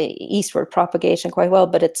variance in the eastward propagation quite well,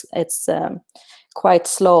 but it's quite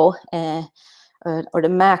slow, or the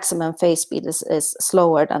maximum phase speed is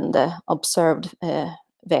slower than the observed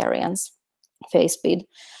variance phase speed.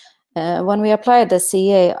 When we apply the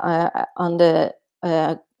CA on the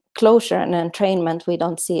closure and entrainment, we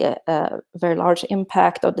don't see a very large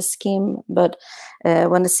impact of the scheme, but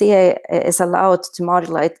when the CA is allowed to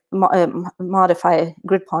modify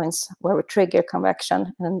grid points where we trigger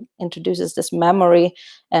convection and introduces this memory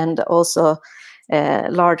and also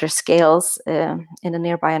larger scales in a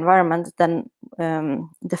nearby environment, then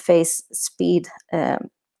the phase speed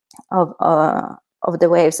of the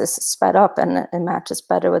waves is sped up and it matches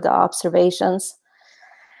better with the observations.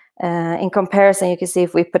 In comparison, you can see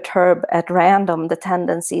if we perturb at random the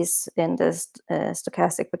tendencies in this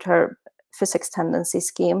stochastic perturb physics tendency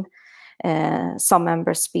scheme, some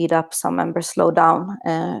members speed up, some members slow down.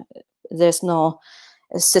 There's no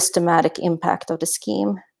systematic impact of the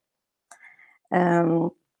scheme.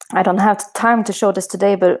 I don't have time to show this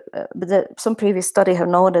today, but some previous study have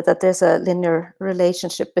noted that there's a linear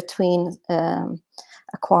relationship between a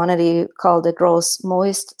quantity called the gross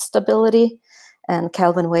moist stability and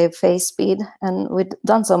Kelvin wave phase speed. And we've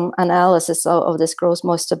done some analysis of this gross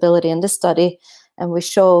moist stability in this study, and we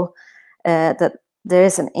show that there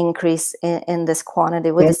is an increase in this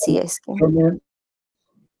quantity with the CA scheme.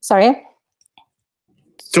 Sorry?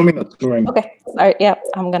 2 minutes. Okay, sorry, yeah,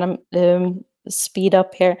 I'm gonna speed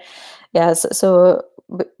up here. Yeah, so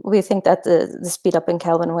we think that the speed up in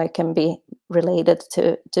Kelvin wave can be related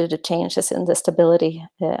to the changes in the stability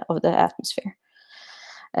of the atmosphere.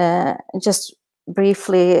 Just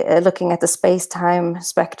briefly looking at the space-time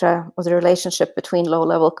spectra of the relationship between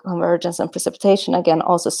low-level convergence and precipitation, again,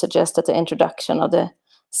 also suggests that the introduction of the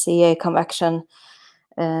CA convection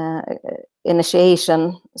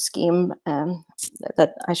initiation scheme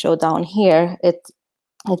that I show down here, it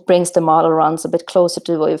brings the model runs a bit closer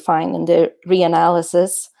to what you find in the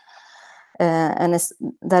reanalysis, and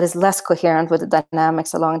that is less coherent with the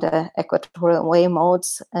dynamics along the equatorial wave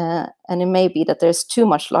modes. And it may be that there's too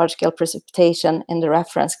much large-scale precipitation in the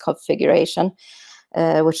reference configuration,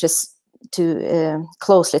 which is too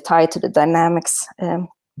closely tied to the dynamics.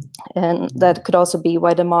 And that could also be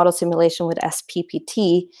why the model simulation with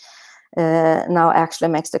SPPT now actually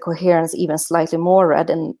makes the coherence even slightly more red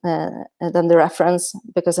than the reference,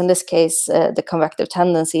 because in this case, the convective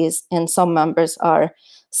tendencies in some members are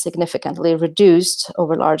significantly reduced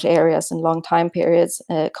over large areas and long time periods,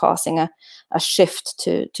 causing a shift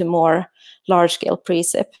to more large-scale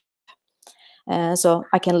precip. So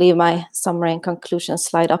I can leave my summary and conclusion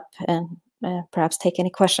slide up and perhaps take any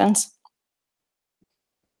questions.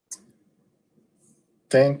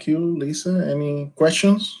 Thank you, Lisa. Any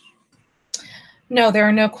questions? No, there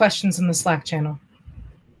are no questions in the Slack channel.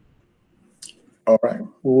 All right,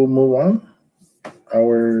 we will move on.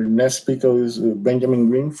 Our next speaker is Benjamin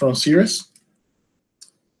Green from CIRES.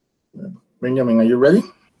 Benjamin, are you ready?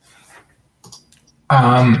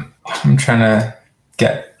 I'm trying to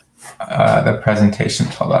get the presentation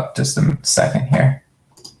pulled up. Just a second here.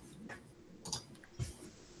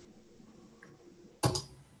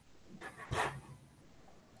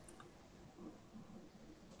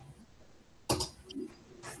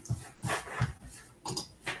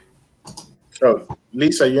 Oh,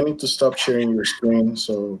 Lisa, you need to stop sharing your screen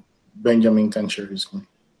so Benjamin can share his screen.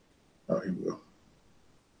 Oh, here we go.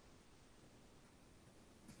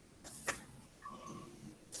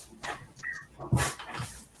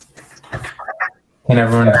 Can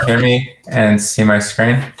everyone hear me and see my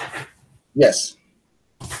screen? Yes.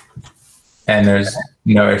 And there's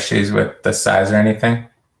no issues with the size or anything?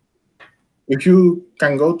 If you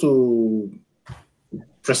can go to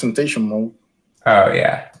presentation mode. Oh,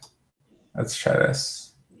 yeah. Let's try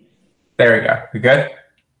this. There we go. We good?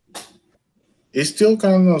 It's still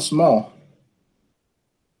kind of small.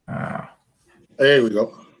 Oh. There we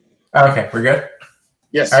go. Okay, we're good?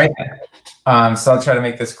 Yes. All right. So I'll try to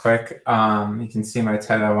make this quick. You can see my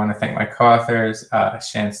title. I want to thank my co-authors,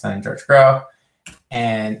 Cheng-Hsuan and George Grell.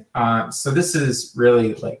 And so this is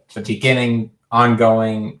really like the beginning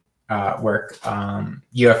ongoing work,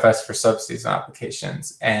 UFS for subseasonal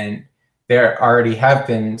applications. And there already have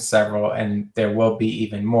been several, and there will be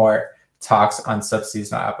even more talks on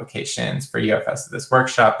subseasonal applications for UFS at this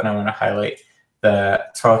workshop. And I want to highlight the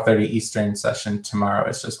 12:30 Eastern session tomorrow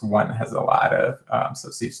is just one that has a lot of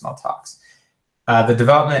subseasonal talks. The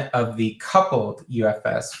development of the coupled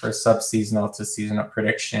UFS for subseasonal to seasonal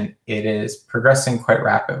prediction, it is progressing quite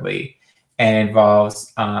rapidly and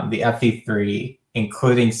involves the FE3,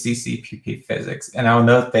 including CCPP physics. And I'll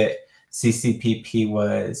note that CCPP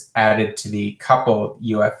was added to the coupled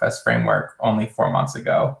UFS framework only 4 months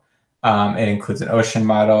ago. It includes an ocean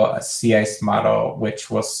model, a sea ice model, which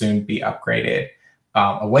will soon be upgraded,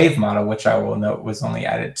 a wave model, which I will note was only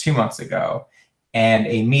added 2 months ago, and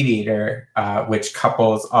a mediator, which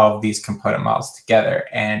couples all of these component models together.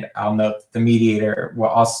 And I'll note that the mediator will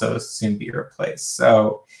also soon be replaced.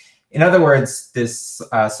 So in other words, this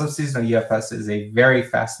subseasonal UFS is a very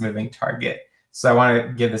fast-moving target. So I want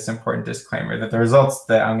to give this important disclaimer that the results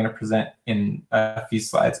that I'm going to present in a few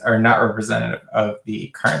slides are not representative of the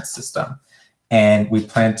current system. And we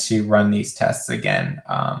plan to run these tests again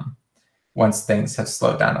once things have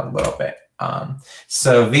slowed down a little bit.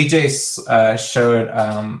 So Vijay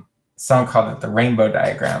showed someone called it the rainbow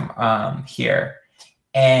diagram here.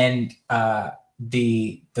 And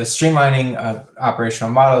the streamlining of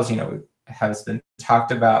operational models, has been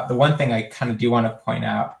talked about. The one thing I kind of do want to point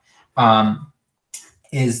out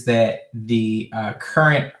is that the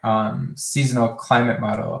current seasonal climate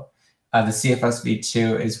model, the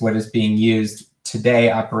CFS-V2, is what is being used today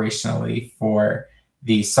operationally for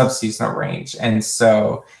the subseasonal range. And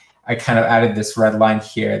so I kind of added this red line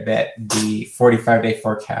here that the 45-day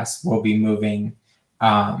forecast will be moving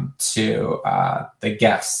to the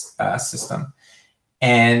GEFS system.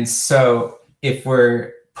 And so if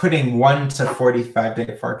we're putting 1 to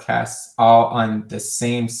 45-day forecasts all on the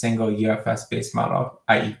same single UFS-based model,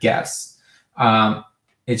 i.e. GEFS,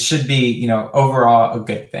 it should be, overall a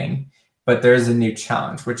good thing. But there is a new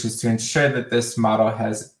challenge, which is to ensure that this model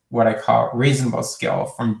has what I call reasonable scale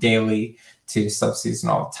from daily to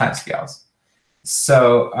subseasonal timescales.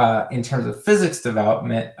 So in terms of physics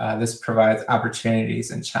development, this provides opportunities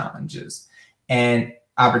and challenges. And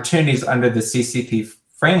opportunities under the CCP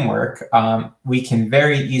framework, we can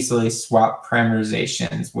very easily swap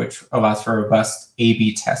parameterizations, which allows for robust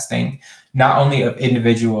A/B testing, not only of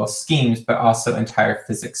individual schemes, but also entire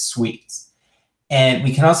physics suites. And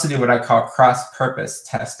we can also do what I call cross-purpose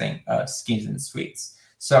testing of schemes and suites.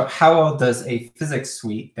 So how well does a physics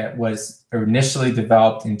suite that was initially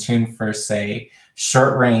developed and tuned for, say,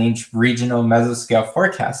 short-range regional mesoscale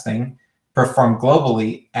forecasting perform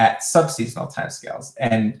globally at subseasonal timescales?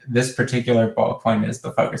 And this particular bullet point is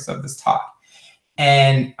the focus of this talk.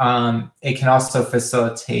 And it can also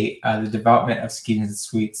facilitate the development of schemes and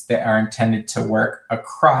suites that are intended to work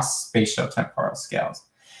across spatial temporal scales.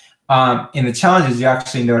 In the challenges, you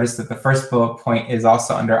actually notice that the first bullet point is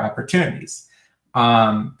also under opportunities.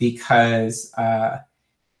 Because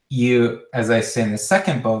you, as I say in the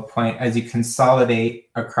second bullet point, as you consolidate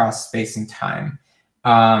across space and time,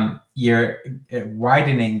 you're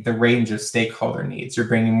widening the range of stakeholder needs. You're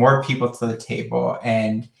bringing more people to the table,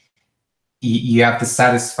 and you have to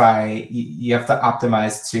satisfy, you have to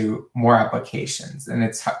optimize to more applications. And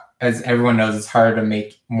it's, as everyone knows, it's harder to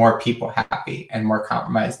make more people happy, and more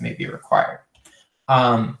compromise may be required.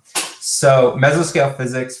 So mesoscale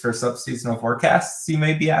physics for subseasonal forecasts, you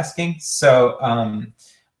may be asking. So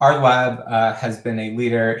our lab has been a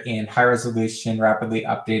leader in high resolution, rapidly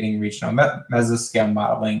updating regional mesoscale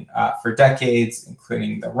modeling for decades,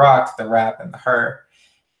 including the ROC, the RAP, and the HER.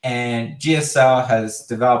 And GSL has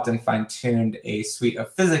developed and fine-tuned a suite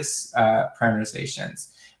of physics parameterizations,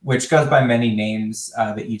 which goes by many names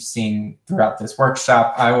that you've seen throughout this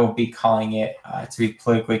workshop. I will be calling it, to be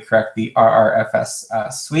politically correct, the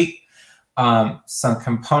RRFS suite. Some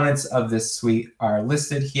components of this suite are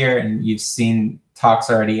listed here, and you've seen talks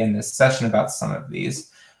already in this session about some of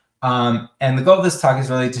these. And the goal of this talk is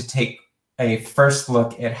really to take a first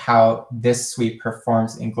look at how this suite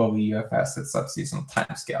performs in global UFS at subseasonal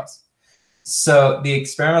timescales. So the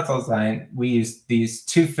experimental design, we use these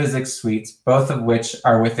two physics suites, both of which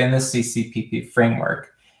are within the CCPP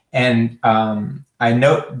framework. And I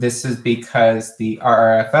note this is because the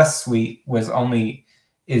RRFS suite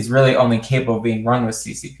is really only capable of being run with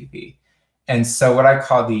CCPP. And so what I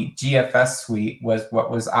call the GFS suite was what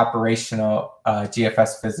was operational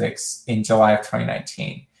GFS physics in July of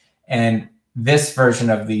 2019. And this version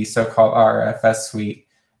of the so-called RRFS suite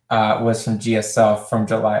was from GSL from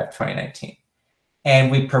July of 2019.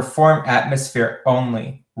 And we perform atmosphere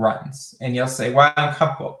only runs. And you'll say, why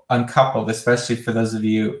uncoupled, especially for those of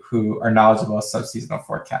you who are knowledgeable of subseasonal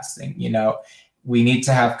forecasting. You know, we need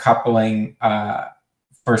to have coupling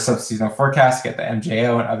for subseasonal forecast, get the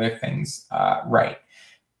MJO and other things right.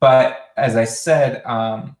 But as I said,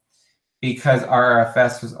 because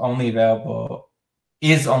RRFS is only available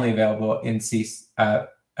in via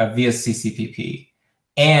CCPP,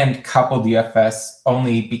 and coupled UFS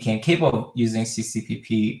only became capable of using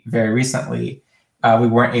CCPP very recently, we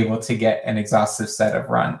weren't able to get an exhaustive set of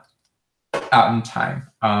run out in time.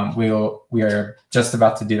 We are just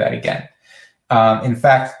about to do that again. In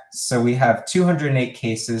fact, so we have 208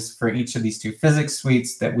 cases for each of these two physics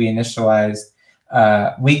suites that we initialized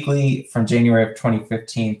weekly from January of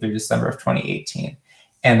 2015 through December of 2018.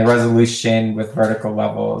 And the resolution with vertical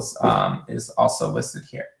levels is also listed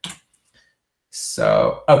here.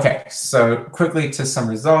 So, okay, so quickly to some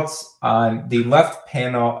results. On the left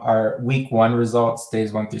panel are week 1 results,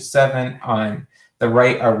 days 1 through 7. On the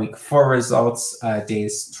right are week 4 results,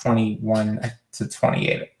 days 21 to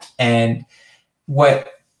 28. And what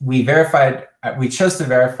we verified, we chose to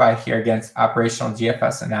verify here against operational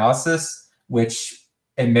GFS analysis, which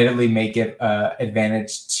admittedly may give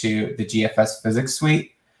advantage to the GFS physics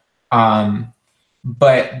suite.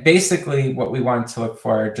 But basically what we wanted to look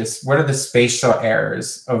for, just what are the spatial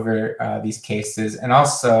errors over these cases, and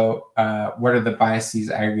also what are the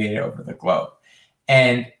biases aggregated over the globe.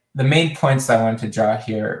 And the main points I wanted to draw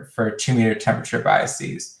here for 2-meter temperature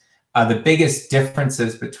biases, the biggest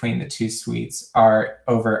differences between the two suites are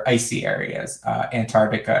over icy areas,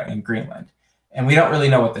 Antarctica and Greenland. And we don't really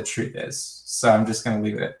know what the truth is, so I'm just going to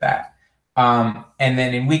leave it at that. And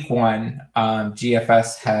then in week 1,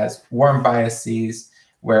 GFS has warm biases,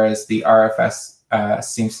 whereas the RFS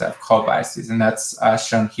seems to have cold biases. And that's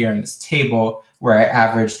shown here in this table where I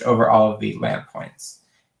averaged over all of the land points.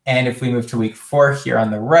 And if we move to week 4 here on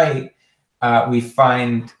the right, we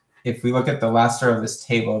find, if we look at the last row of this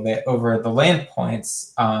table, that over the land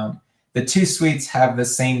points, the two suites have the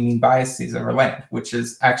same mean biases over land, which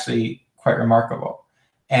is actually quite remarkable.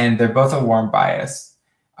 And they're both a warm bias.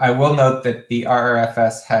 I will note that the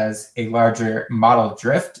RRFS has a larger model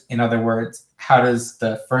drift. In other words, how does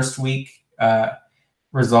the first week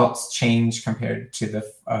results change compared to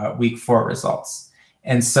the week 4 results?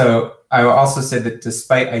 And so I will also say that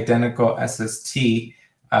despite identical SST,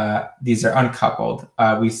 these are uncoupled.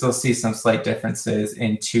 We still see some slight differences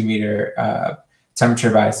in 2-meter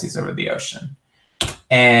temperature biases over the ocean.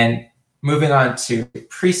 And moving on to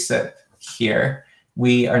precip here,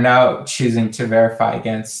 we are now choosing to verify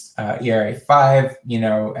against ERA5. You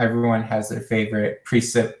know, everyone has their favorite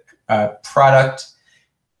precip product.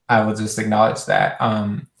 I will just acknowledge that.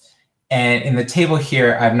 And in the table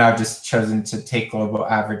here, I've now just chosen to take global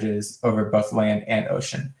averages over both land and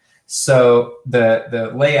ocean. So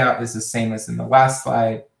the layout is the same as in the last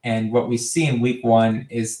slide. And what we see in week 1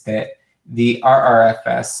 is that the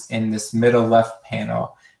RRFS in this middle left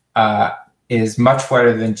panel is much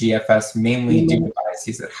wider than GFS, mainly due to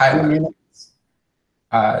biases at high latitudes.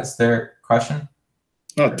 Is there a question?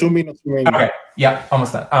 No, 2 minutes remaining. Okay, yeah,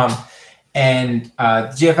 almost done. And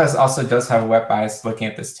GFS also does have a wet bias looking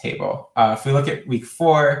at this table. If we look at week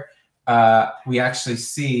 4, we actually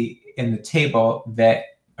see in the table that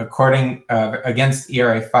according against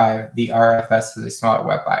ERA5, the RFS has a smaller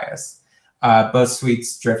wet bias. Both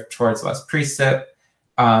suites drift towards less precip,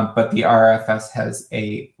 but the RFS has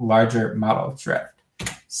a larger model drift.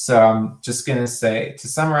 So I'm just going to say, to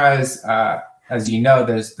summarize, as you know,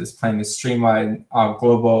 there's this plan to streamline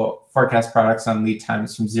global forecast products on lead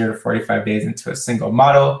times from 0 to 45 days into a single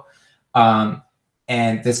model.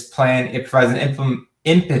 And this plan, it provides an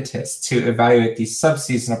impetus to evaluate the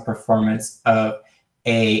subseasonal performance of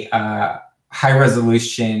a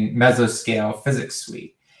high-resolution mesoscale physics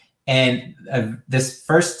suite. And this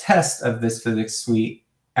first test of this physics suite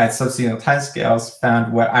at subseasonal timescales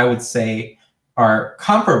found what I would say are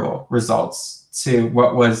comparable results to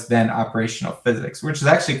what was then operational physics, which is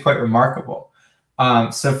actually quite remarkable.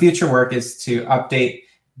 So future work is to update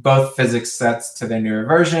both physics sets to their newer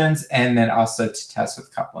versions and then also to test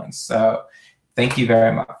with coupling. So thank you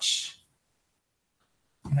very much.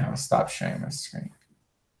 Now I'll stop sharing my screen.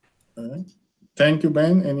 All right. Thank you,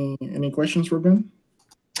 Ben. Any questions for Ben?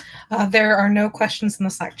 There are no questions in the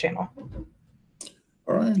Slack channel.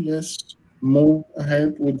 All right, let's move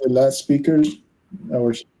ahead with the last speaker.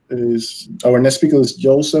 Our next speaker is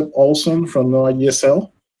Joseph Olson from NOAA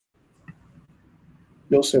ESL.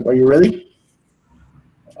 Joseph, are you ready?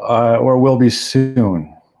 Or will be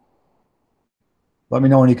soon. Let me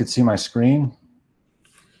know when you can see my screen.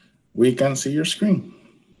 We can see your screen.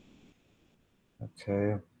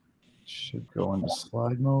 Okay. Should go into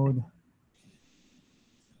slide mode.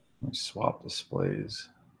 Let me swap displays. Is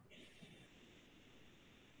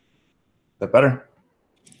that better?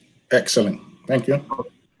 Excellent. Thank you.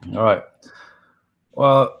 All right.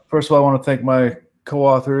 Well, first of all, I want to thank my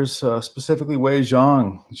co-authors, specifically Wei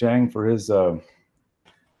Zhang for his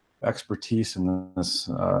expertise in this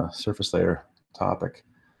surface layer topic.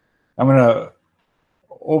 I'm going to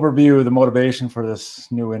overview the motivation for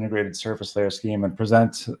this new integrated surface layer scheme and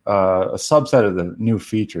present a subset of the new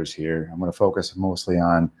features here. I'm going to focus mostly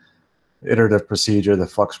on iterative procedure, the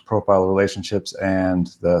flux profile relationships,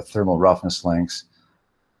 and the thermal roughness lengths.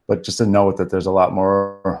 But just to note that there's a lot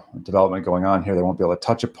more development going on here that I won't be able to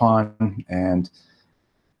touch upon. And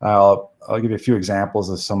I'll give you a few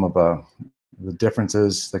examples of some of the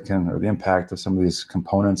differences that can, or the impact of some of these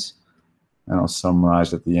components, and I'll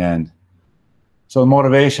summarize at the end. So the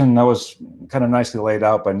motivation, that was kind of nicely laid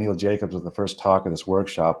out by Neil Jacobs with the first talk of this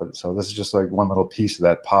workshop. So this is just like one little piece of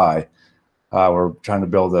that pie. We're trying to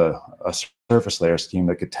build a surface layer scheme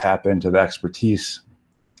that could tap into the expertise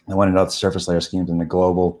and went into other surface layer schemes in the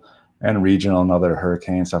global and regional and other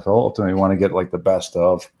hurricane stuff. Ultimately, we want to get like the best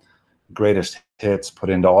of greatest hits put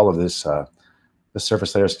into all of this the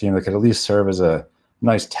surface layer scheme that could at least serve as a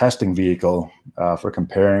nice testing vehicle for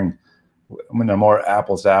comparing, when they're more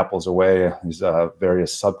apples to apples away, these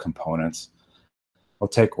various subcomponents. We'll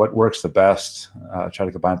take what works the best, try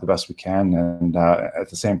to combine it the best we can, and at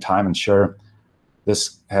the same time ensure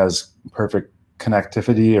this has perfect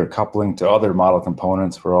connectivity or coupling to other model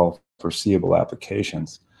components for all foreseeable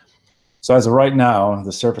applications. So as of right now,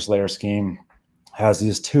 the surface layer scheme has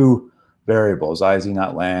these two variables, IZ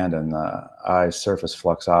not land and I surface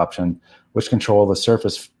flux option, which control the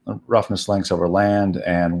surface roughness lengths over land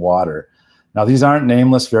and water. Now, these aren't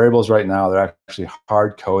nameless variables right now. They're actually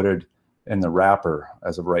hard-coded in the wrapper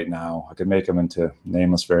as of right now. I could make them into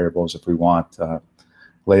nameless variables if we want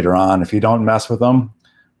later on. If you don't mess with them,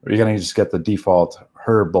 you're going to just get the default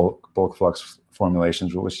HER bulk flux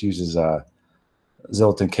formulations, which uses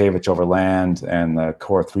Zilton-Kavich over land and the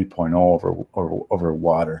Core 3.0 over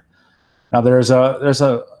water. Now, there's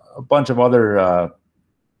a bunch of other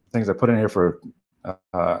things I put in here for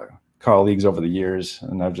colleagues over the years,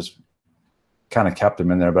 and I've just kind of kept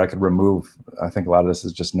them in there, but I could remove. I think a lot of this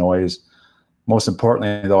is just noise. Most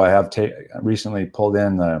importantly, though, I have recently pulled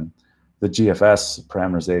in the GFS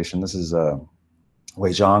parameterization. This is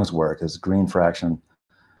Wei Zhang's work, his green fraction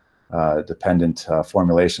dependent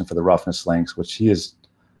formulation for the roughness lengths, which he has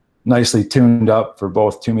nicely tuned up for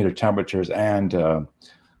both 2-meter temperatures and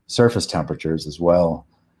surface temperatures as well.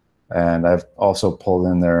 And I've also pulled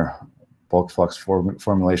in their bulk flux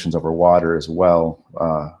formulations over water as well.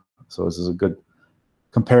 So this is a good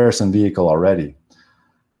comparison vehicle already.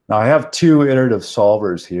 Now I have two iterative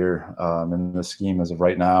solvers here in the scheme as of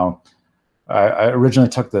right now. I originally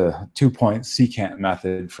took the 2-point secant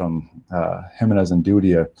method from Jimenez and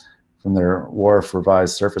Dudia from their WRF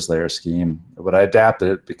revised surface layer scheme, but I adapted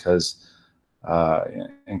it because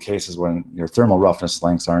in cases when your thermal roughness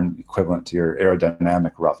lengths aren't equivalent to your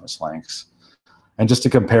aerodynamic roughness lengths. And just to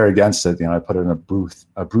compare against it, I put in a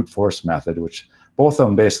brute force method, which both of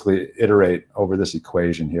them basically iterate over this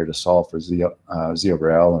equation here to solve for Z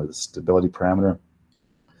over L, or the stability parameter.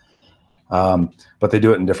 But they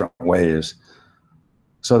do it in different ways.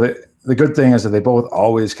 So the good thing is that they both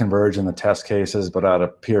always converge in the test cases, but out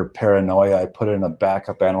of pure paranoia, I put in a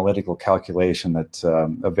backup analytical calculation that's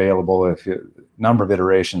available. If number of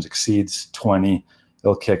iterations exceeds 20,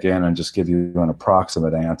 it'll kick in and just give you an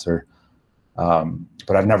approximate answer.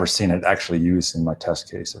 But I've never seen it actually used in my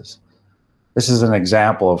test cases. This is an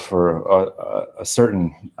example for a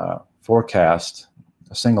certain forecast,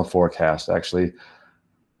 a single forecast actually,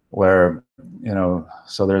 where,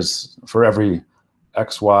 so there's, for every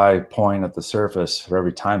XY point at the surface, for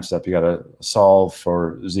every time step, you got to solve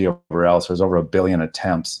for Z over L. So there's over 1 billion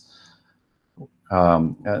attempts.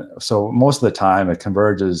 So most of the time it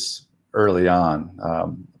converges early on.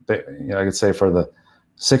 I could say for the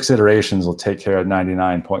 6 iterations will take care of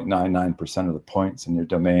 99.99% of the points in your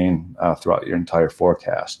domain throughout your entire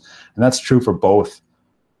forecast. And that's true for both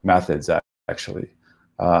methods, actually.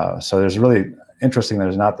 So there's really interesting,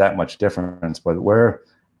 there's not that much difference, but where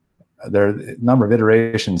the number of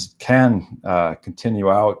iterations can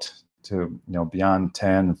continue out to beyond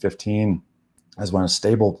 10, 15 is when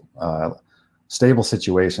stable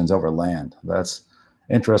situations over land. That's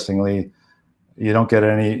interestingly, you don't get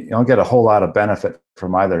a whole lot of benefit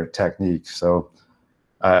from either technique. So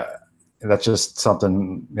that's just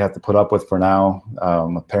something you have to put up with for now,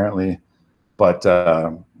 apparently. But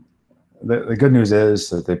the good news is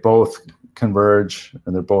that they both converge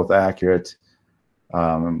and they're both accurate.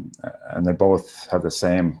 and they both have the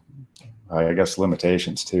same, I guess,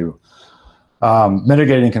 limitations too.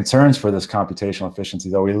 Mitigating concerns for this computational efficiency,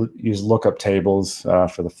 though, we use lookup tables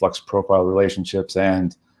for the flux profile relationships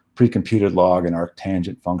and pre-computed log and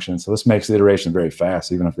arctangent functions. So this makes the iteration very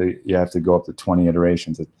fast. Even if you have to go up to 20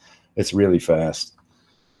 iterations, it's really fast.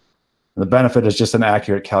 The benefit is just an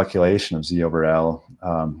accurate calculation of Z over L,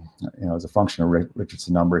 as a function of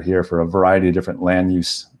Richardson number here for a variety of different land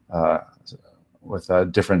use with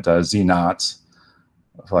different Z knots,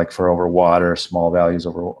 like for over water, small values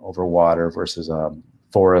over water versus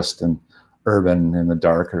forest and urban in the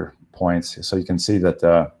darker points. So you can see that,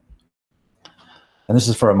 and this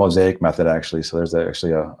is for a mosaic method actually. So there's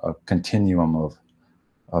actually a continuum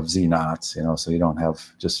of Z knots, so you don't have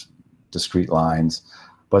just discrete lines.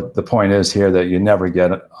 But the point is here that you never get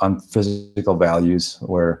unphysical values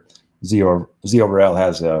where Z over L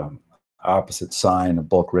has a opposite sign, a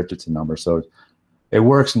bulk Richardson number. So it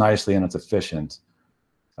works nicely and it's efficient.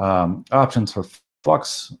 Options for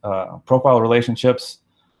flux profile relationships.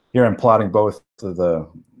 Here I'm plotting both the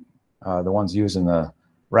ones used in the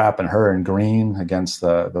RAP and HER in green against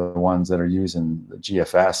the ones that are used in the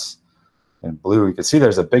GFS in blue. You can see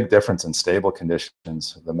there's a big difference in stable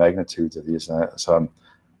conditions, the magnitudes of these. So I'm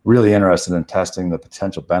really interested in testing the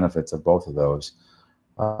potential benefits of both of those.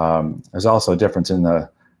 There's also a difference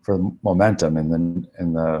for momentum in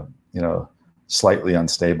the slightly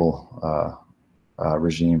unstable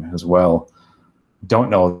regime as well. Don't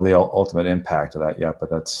know the ultimate impact of that yet, but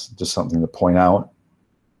that's just something to point out.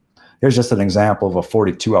 Here's just an example of a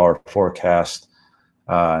 42-hour forecast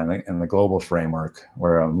in the global framework,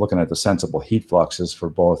 where I'm looking at the sensible heat fluxes for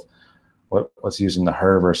both what's used in the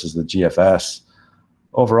HER versus the GFS.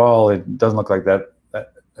 Overall, it doesn't look like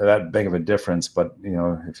that big of a difference, but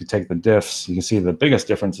if you take the diffs, you can see the biggest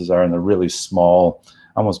differences are in the really small,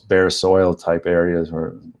 almost bare soil type areas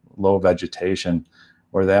or low vegetation,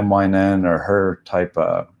 where the M1N or HER type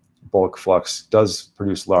bulk flux does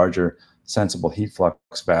produce larger sensible heat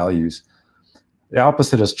flux values. The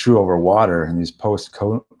opposite is true over water in these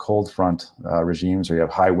post-cold front regimes where you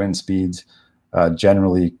have high wind speeds,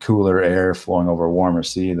 generally cooler air flowing over a warmer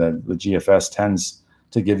sea. The GFS tends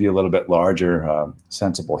to give you a little bit larger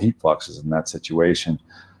sensible heat fluxes in that situation.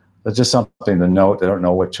 That's just something to note. I don't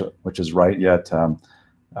know which is right yet.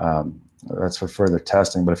 That's for further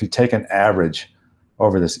testing. But if you take an average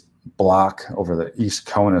over this block, over the East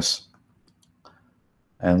Conus,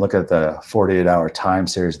 and look at the 48-hour time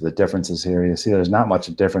series of the differences here, you see there's not much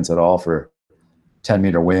difference at all for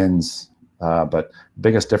 10-meter winds, but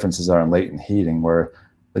biggest differences are in latent heating, where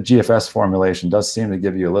the GFS formulation does seem to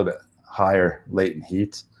give you a little bit higher latent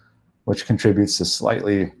heat, which contributes to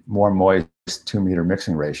slightly more moist 2-meter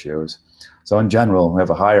mixing ratios. So in general, we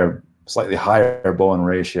have a slightly higher Bowen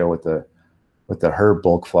ratio with the HER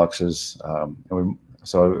bulk fluxes.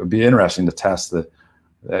 So it would be interesting to test the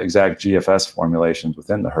exact GFS formulations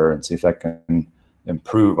within the HER and see if that can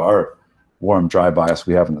improve our warm, dry bias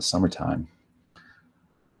we have in the summertime.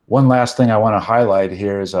 One last thing I want to highlight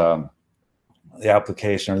here is the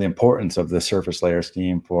application or the importance of the surface layer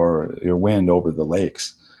scheme for your wind over the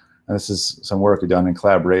lakes. And this is some work we've done in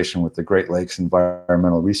collaboration with the Great Lakes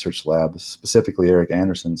Environmental Research Lab, specifically Eric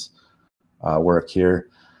Anderson's work here.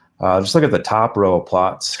 Just look at the top row of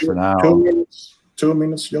plots for now. 2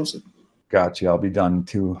 minutes, Joseph. Gotcha. I'll be done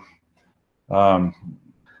too.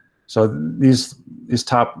 So this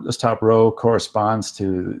top row corresponds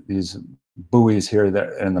to these buoys here that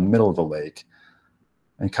are in the middle of the lake.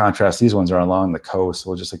 In contrast, these ones are along the coast.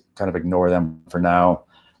 We'll just kind of ignore them for now.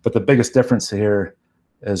 But the biggest difference here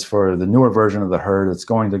is for the newer version of the HER that's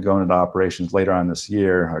going to go into operations later on this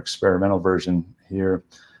year. Our experimental version here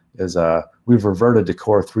is we've reverted to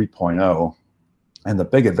Core 3.0. And the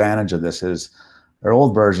big advantage of this is our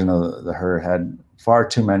old version of the HER had far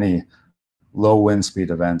too many low wind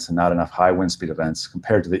speed events and not enough high wind speed events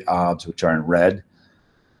compared to the OBS, which are in red.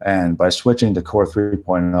 And by switching to Core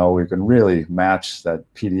 3.0, we can really match that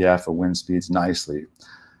PDF of wind speeds nicely,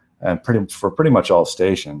 and for pretty much all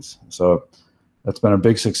stations. So that's been a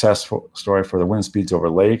big successful story for the wind speeds over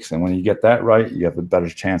lakes. And when you get that right, you have a better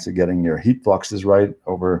chance of getting your heat fluxes right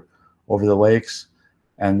over the lakes.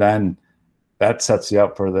 And then that sets you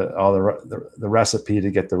up for the recipe to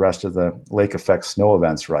get the rest of the lake effect snow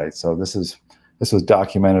events right. So this was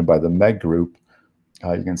documented by the MEG group.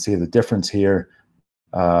 You can see the difference here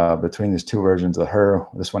between these two versions of HER.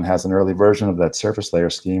 This one has an early version of that surface layer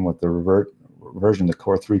scheme with the reversion to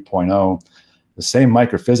Core 3.0. The same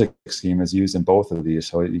microphysics scheme is used in both of these,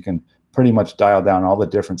 so you can pretty much dial down all the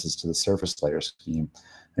differences to the surface layer scheme.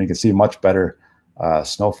 And you can see much better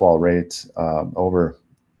snowfall rates over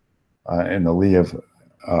in the lee of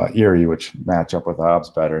Erie, which match up with OBS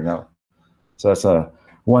better. No, so that's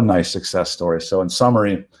one nice success story. So in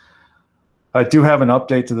summary, I do have an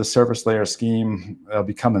update to the surface layer scheme. It'll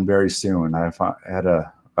be coming very soon. I had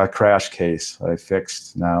a crash case I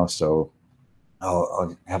fixed now, so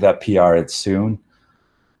I'll have that PR'd soon.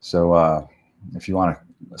 So if you want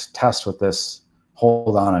to test with this,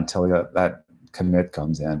 hold on until that commit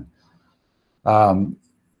comes in.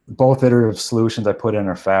 Both iterative solutions I put in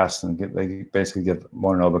are fast, and they basically give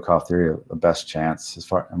Motor-Novikov theory the best chance, as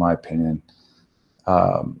far in my opinion.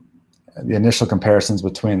 The initial comparisons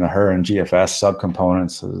between the HER and GFS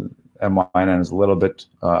subcomponents, MYN is a little bit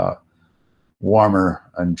warmer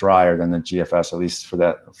and drier than the GFS, at least for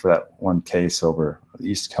that one case over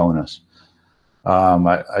East Conus.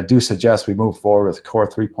 I do suggest we move forward with Core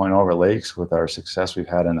 3.0 over lakes with our success we've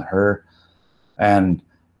had in the HER. And,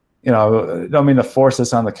 you know, I don't mean to force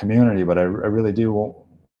this on the community, but I really do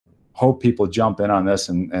hope people jump in on this,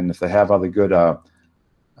 and if they have other good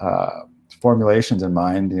formulations in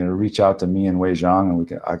mind, you know, reach out to me and Wei Zhang,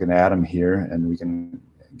 and I can add them here, and we can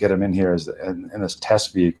get them in here in this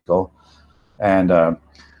test vehicle. And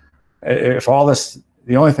if all this,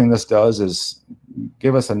 the only thing this does is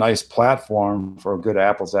give us a nice platform for a good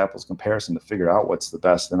apples-to-apples comparison to figure out what's the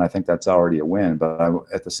best, then I think that's already a win. But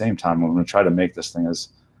at the same time, I'm going to try to make this thing as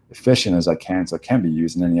efficient as I can, so it can be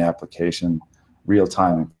used in any application,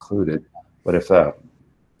 real-time included. But if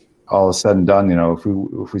all is said and done, you know,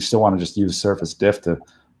 if we still want to just use surface diff to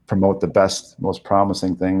promote the best, most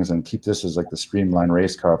promising things and keep this as like the streamlined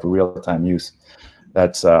race car for real-time use,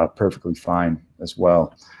 that's perfectly fine as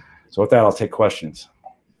well. So with that, I'll take questions.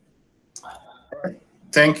 All right.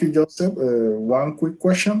 Thank you, Joseph. One quick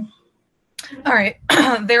question. All right.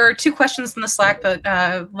 There are two questions in the Slack, but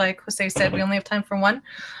like Jose said, we only have time for one.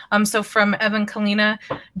 So from Evan Kalina,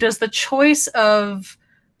 does the choice of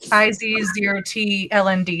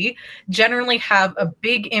IZ0T-LND generally have a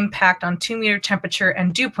big impact on 2-meter temperature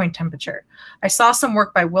and dew point temperature? I saw some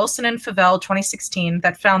work by Wilson and Favell 2016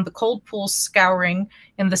 that found the cold pool scouring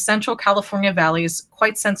in the central California valleys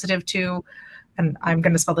quite sensitive to, and I'm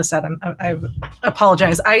going to spell this out, I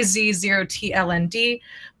apologize, IZ0T-LND,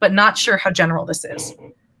 but not sure how general this is.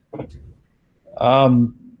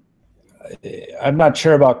 I'm not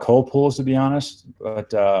sure about cold pools, to be honest,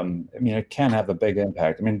 but I mean, it can have a big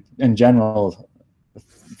impact. I mean, in general,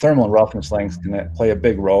 thermal and roughness lengths can play a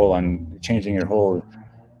big role on changing your whole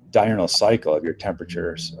diurnal cycle of your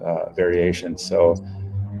temperatures variation. So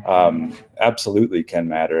absolutely can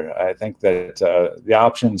matter. I think that the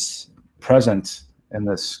options present in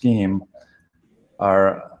this scheme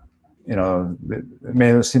are, you know, it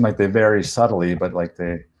may seem like they vary subtly, but like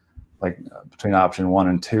between option 1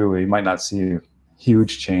 and 2, you might not see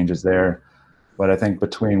huge changes there. But I think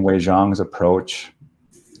between Wei Zhang's approach,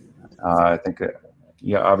 I think,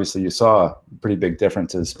 yeah, obviously you saw pretty big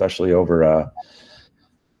differences, especially over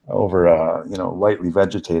you know, lightly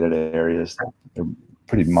vegetated areas. They're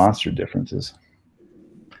pretty monster differences.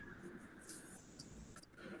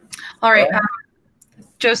 All right,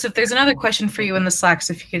 Joseph, there's another question for you in the Slack,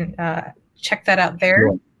 so if you can check that out there.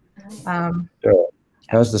 Sure.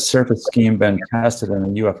 Has the surface scheme been tested in a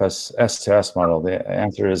UFS S2S model? The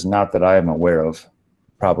answer is not that I am aware of.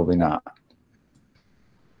 Probably not.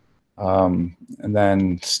 And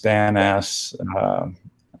then Stan asks,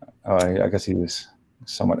 I guess he was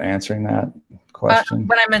somewhat answering that question.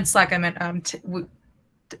 When I meant Slack, I meant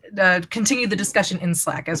continue the discussion in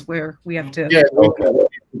Slack as we have to. Yeah, we can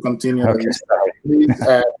continue. Okay. Please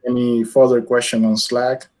add any further question on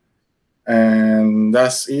Slack. And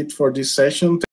that's it for this session.